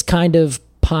this kind of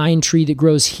pine tree that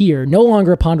grows here, no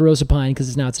longer a ponderosa pine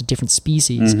because it's a different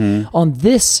species, on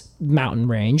this mountain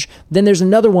range, then there's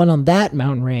another one on that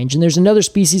mountain range, and there's another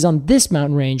species on this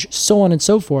mountain range, so on and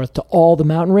so forth to all the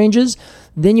mountain ranges,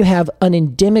 then you have an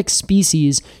endemic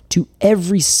species to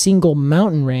every single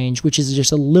mountain range, which is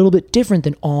just a little bit different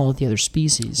than all the other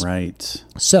species. Right.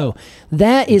 So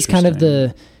that is kind of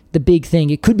the big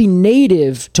thing. It could be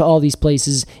native to all these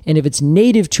places, and if it's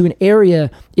native to an area,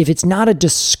 if it's not a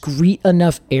discrete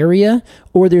enough area,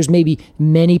 or there's maybe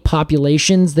many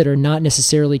populations that are not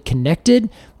necessarily connected,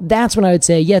 that's when I would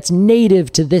say, yeah, it's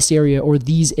native to this area or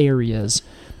these areas.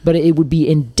 But it would be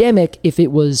endemic if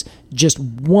it was just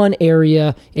one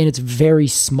area and it's very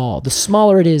small. The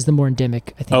smaller it is, the more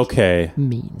endemic, I think,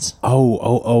 means.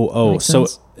 Oh. So,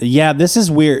 yeah, this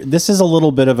is weird. This is a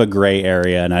little bit of a gray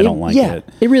area, and I don't like it.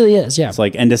 It really is, yeah. It's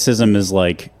like endecism is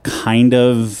like kind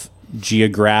of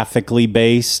geographically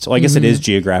based. Well, I guess it is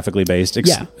geographically based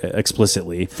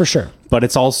explicitly. For sure. But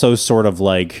it's also sort of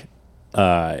like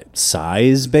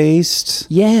size based.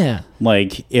 Yeah.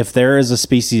 Like if there is a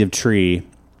species of tree,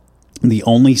 the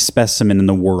only specimen in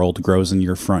the world grows in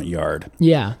your front yard.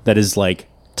 Yeah. That is like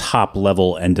top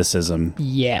level endecism.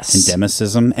 Yes.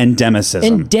 Endemicism.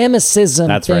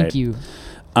 That's right. Thank you.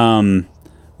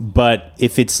 But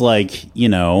if it's like,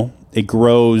 it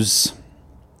grows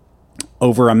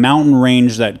over a mountain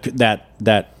range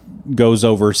that goes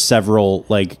over several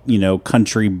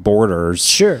country borders.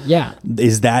 Sure, yeah.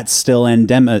 Is that still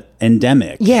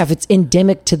endemic? Yeah, if it's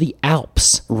endemic to the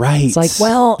Alps. Right. It's like,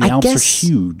 well, the Alps guess are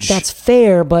huge. That's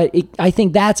fair, but I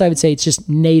think I would say it's just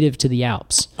native to the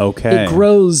Alps. Okay. It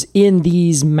grows in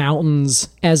these mountains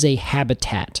as a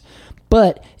habitat.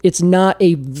 But it's not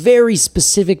a very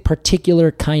specific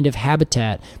particular kind of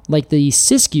habitat. Like the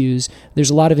siskiyous, there's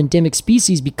a lot of endemic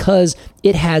species because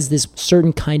it has this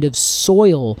certain kind of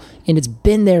soil, and it's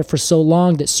been there for so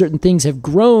long that certain things have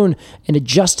grown and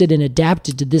adjusted and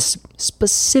adapted to this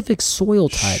specific soil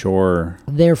type. Sure.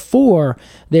 Therefore,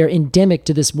 they're endemic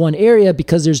to this one area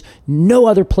because there's no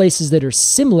other places that are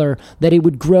similar that it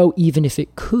would grow even if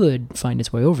it could find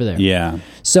its way over there. Yeah.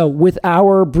 So with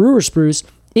our brewer spruce,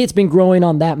 it's been growing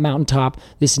on that mountaintop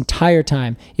this entire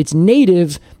time. It's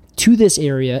native to this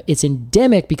area. It's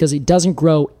endemic because it doesn't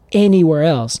grow anywhere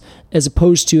else, as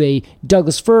opposed to a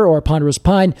Douglas fir or a ponderosa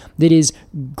pine that is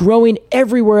growing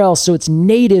everywhere else. So it's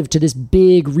native to this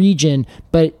big region,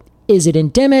 but is it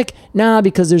endemic? Nah,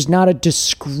 because there's not a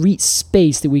discrete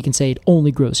space that we can say it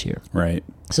only grows here. Right.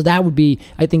 So that would be,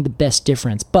 I think, the best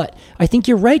difference. But I think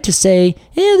you're right to say,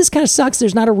 this kind of sucks.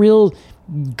 There's not a real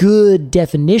good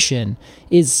definition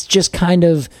is just kind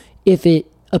of if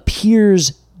it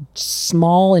appears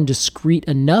small and discrete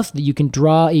enough that you can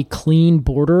draw a clean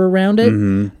border around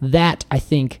it. That, I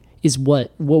think, is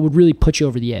what would really put you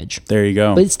over the edge. There you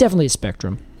go. But it's definitely a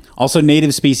spectrum. Also,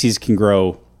 native species can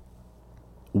grow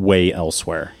way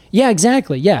elsewhere. Yeah,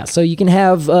 exactly. Yeah. So you can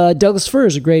have Douglas fir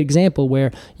is a great example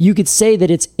where you could say that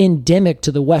it's endemic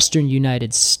to the western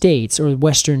United States or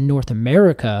western North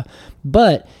America,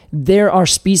 but there are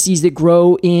species that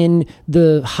grow in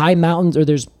the high mountains, or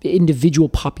there's individual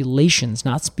populations,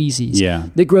 not species,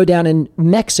 that grow down in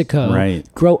Mexico,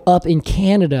 grow up in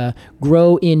Canada,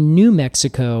 grow in New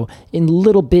Mexico, in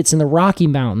little bits in the Rocky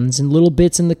Mountains, in little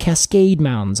bits in the Cascade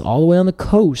Mountains, all the way on the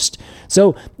coast.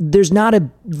 So there's not a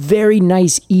very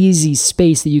nice, easy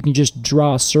space that you can just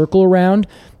draw a circle around,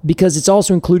 because it's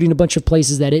also including a bunch of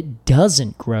places that it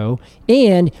doesn't grow,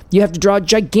 and you have to draw a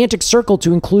gigantic circle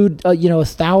to include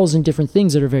 1,000 different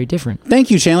things that are very different.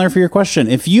 Thank you, Chandler, for your question.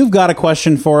 If you've got a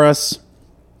question for us,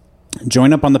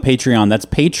 join up on the Patreon. That's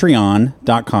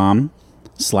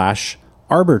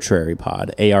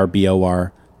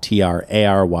patreon.com/arbitrarypod,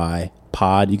 ARBORTRARY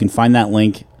pod. You can find that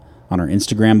link on our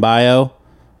Instagram bio,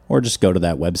 or just go to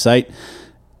that website.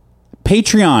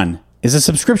 Patreon is a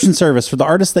subscription service for the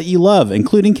artists that you love,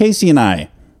 including Casey and I.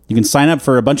 You can sign up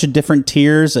for a bunch of different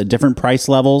tiers at different price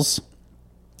levels,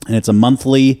 and it's a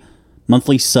monthly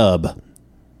sub.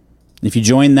 If you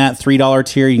join that $3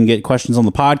 tier, you can get questions on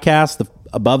the podcast.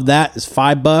 Above that is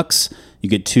 $5. You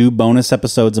get 2 bonus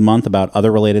episodes a month about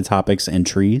other related topics and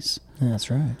trees.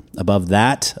 That's right. Above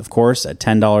that, of course, at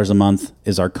 $10 a month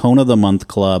is our Cone of the Month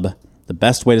Club, the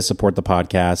best way to support the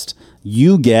podcast.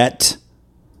 You get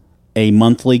a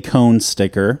monthly cone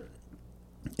sticker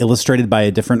illustrated by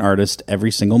a different artist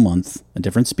every single month, a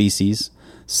different species,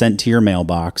 sent to your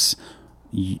mailbox.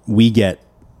 We get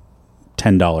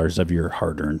 $10 of your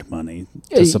hard-earned money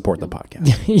to support the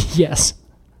podcast. Yes.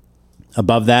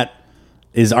 Above that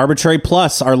is Arbitrary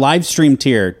Plus, our live stream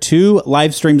tier. 2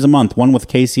 live streams a month, one with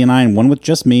Casey and I and one with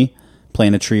just me,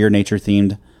 playing a tree or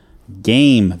nature-themed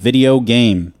video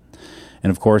game.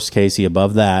 And of course, Casey,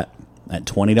 above that, at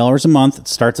 $20 a month, it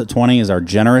starts at $20, is our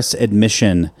generous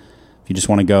admission. If you just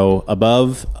want to go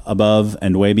above,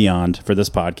 and way beyond for this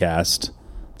podcast,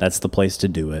 that's the place to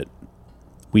do it.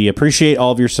 We appreciate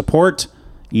all of your support.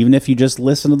 Even if you just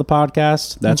listen to the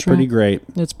podcast, that's pretty great.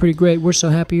 That's pretty great. We're so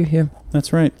happy you're here.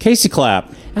 That's right. Casey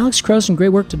Clapp. Alex Croson, great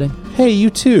work today. Hey, you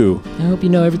too. I hope you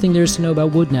know everything there is to know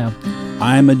about wood now.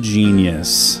 I'm a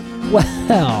genius.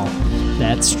 Well,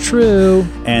 that's true.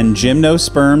 And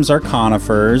gymnosperms are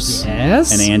conifers.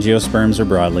 Yes. And angiosperms are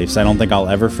broadleafs. I don't think I'll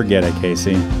ever forget it,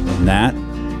 Casey. And that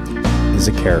is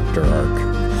a character arc.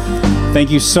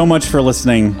 Thank you so much for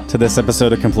listening to this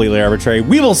episode of Completely Arbitrary.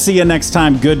 We will see you next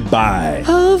time. Goodbye.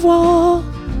 Au revoir.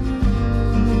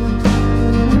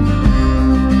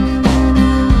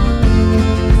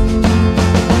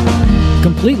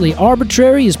 Completely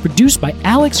Arbitrary is produced by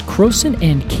Alex Croson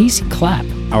and Casey Clapp.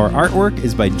 Our artwork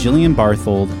is by Jillian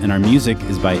Barthold, and our music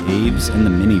is by Aves and the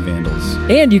Mini Vandals.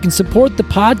 And you can support the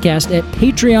podcast at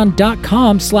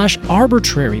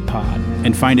patreon.com/arbitrarypod.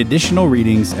 And find additional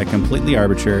readings at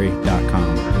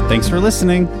completelyarbitrary.com. Thanks for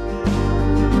listening.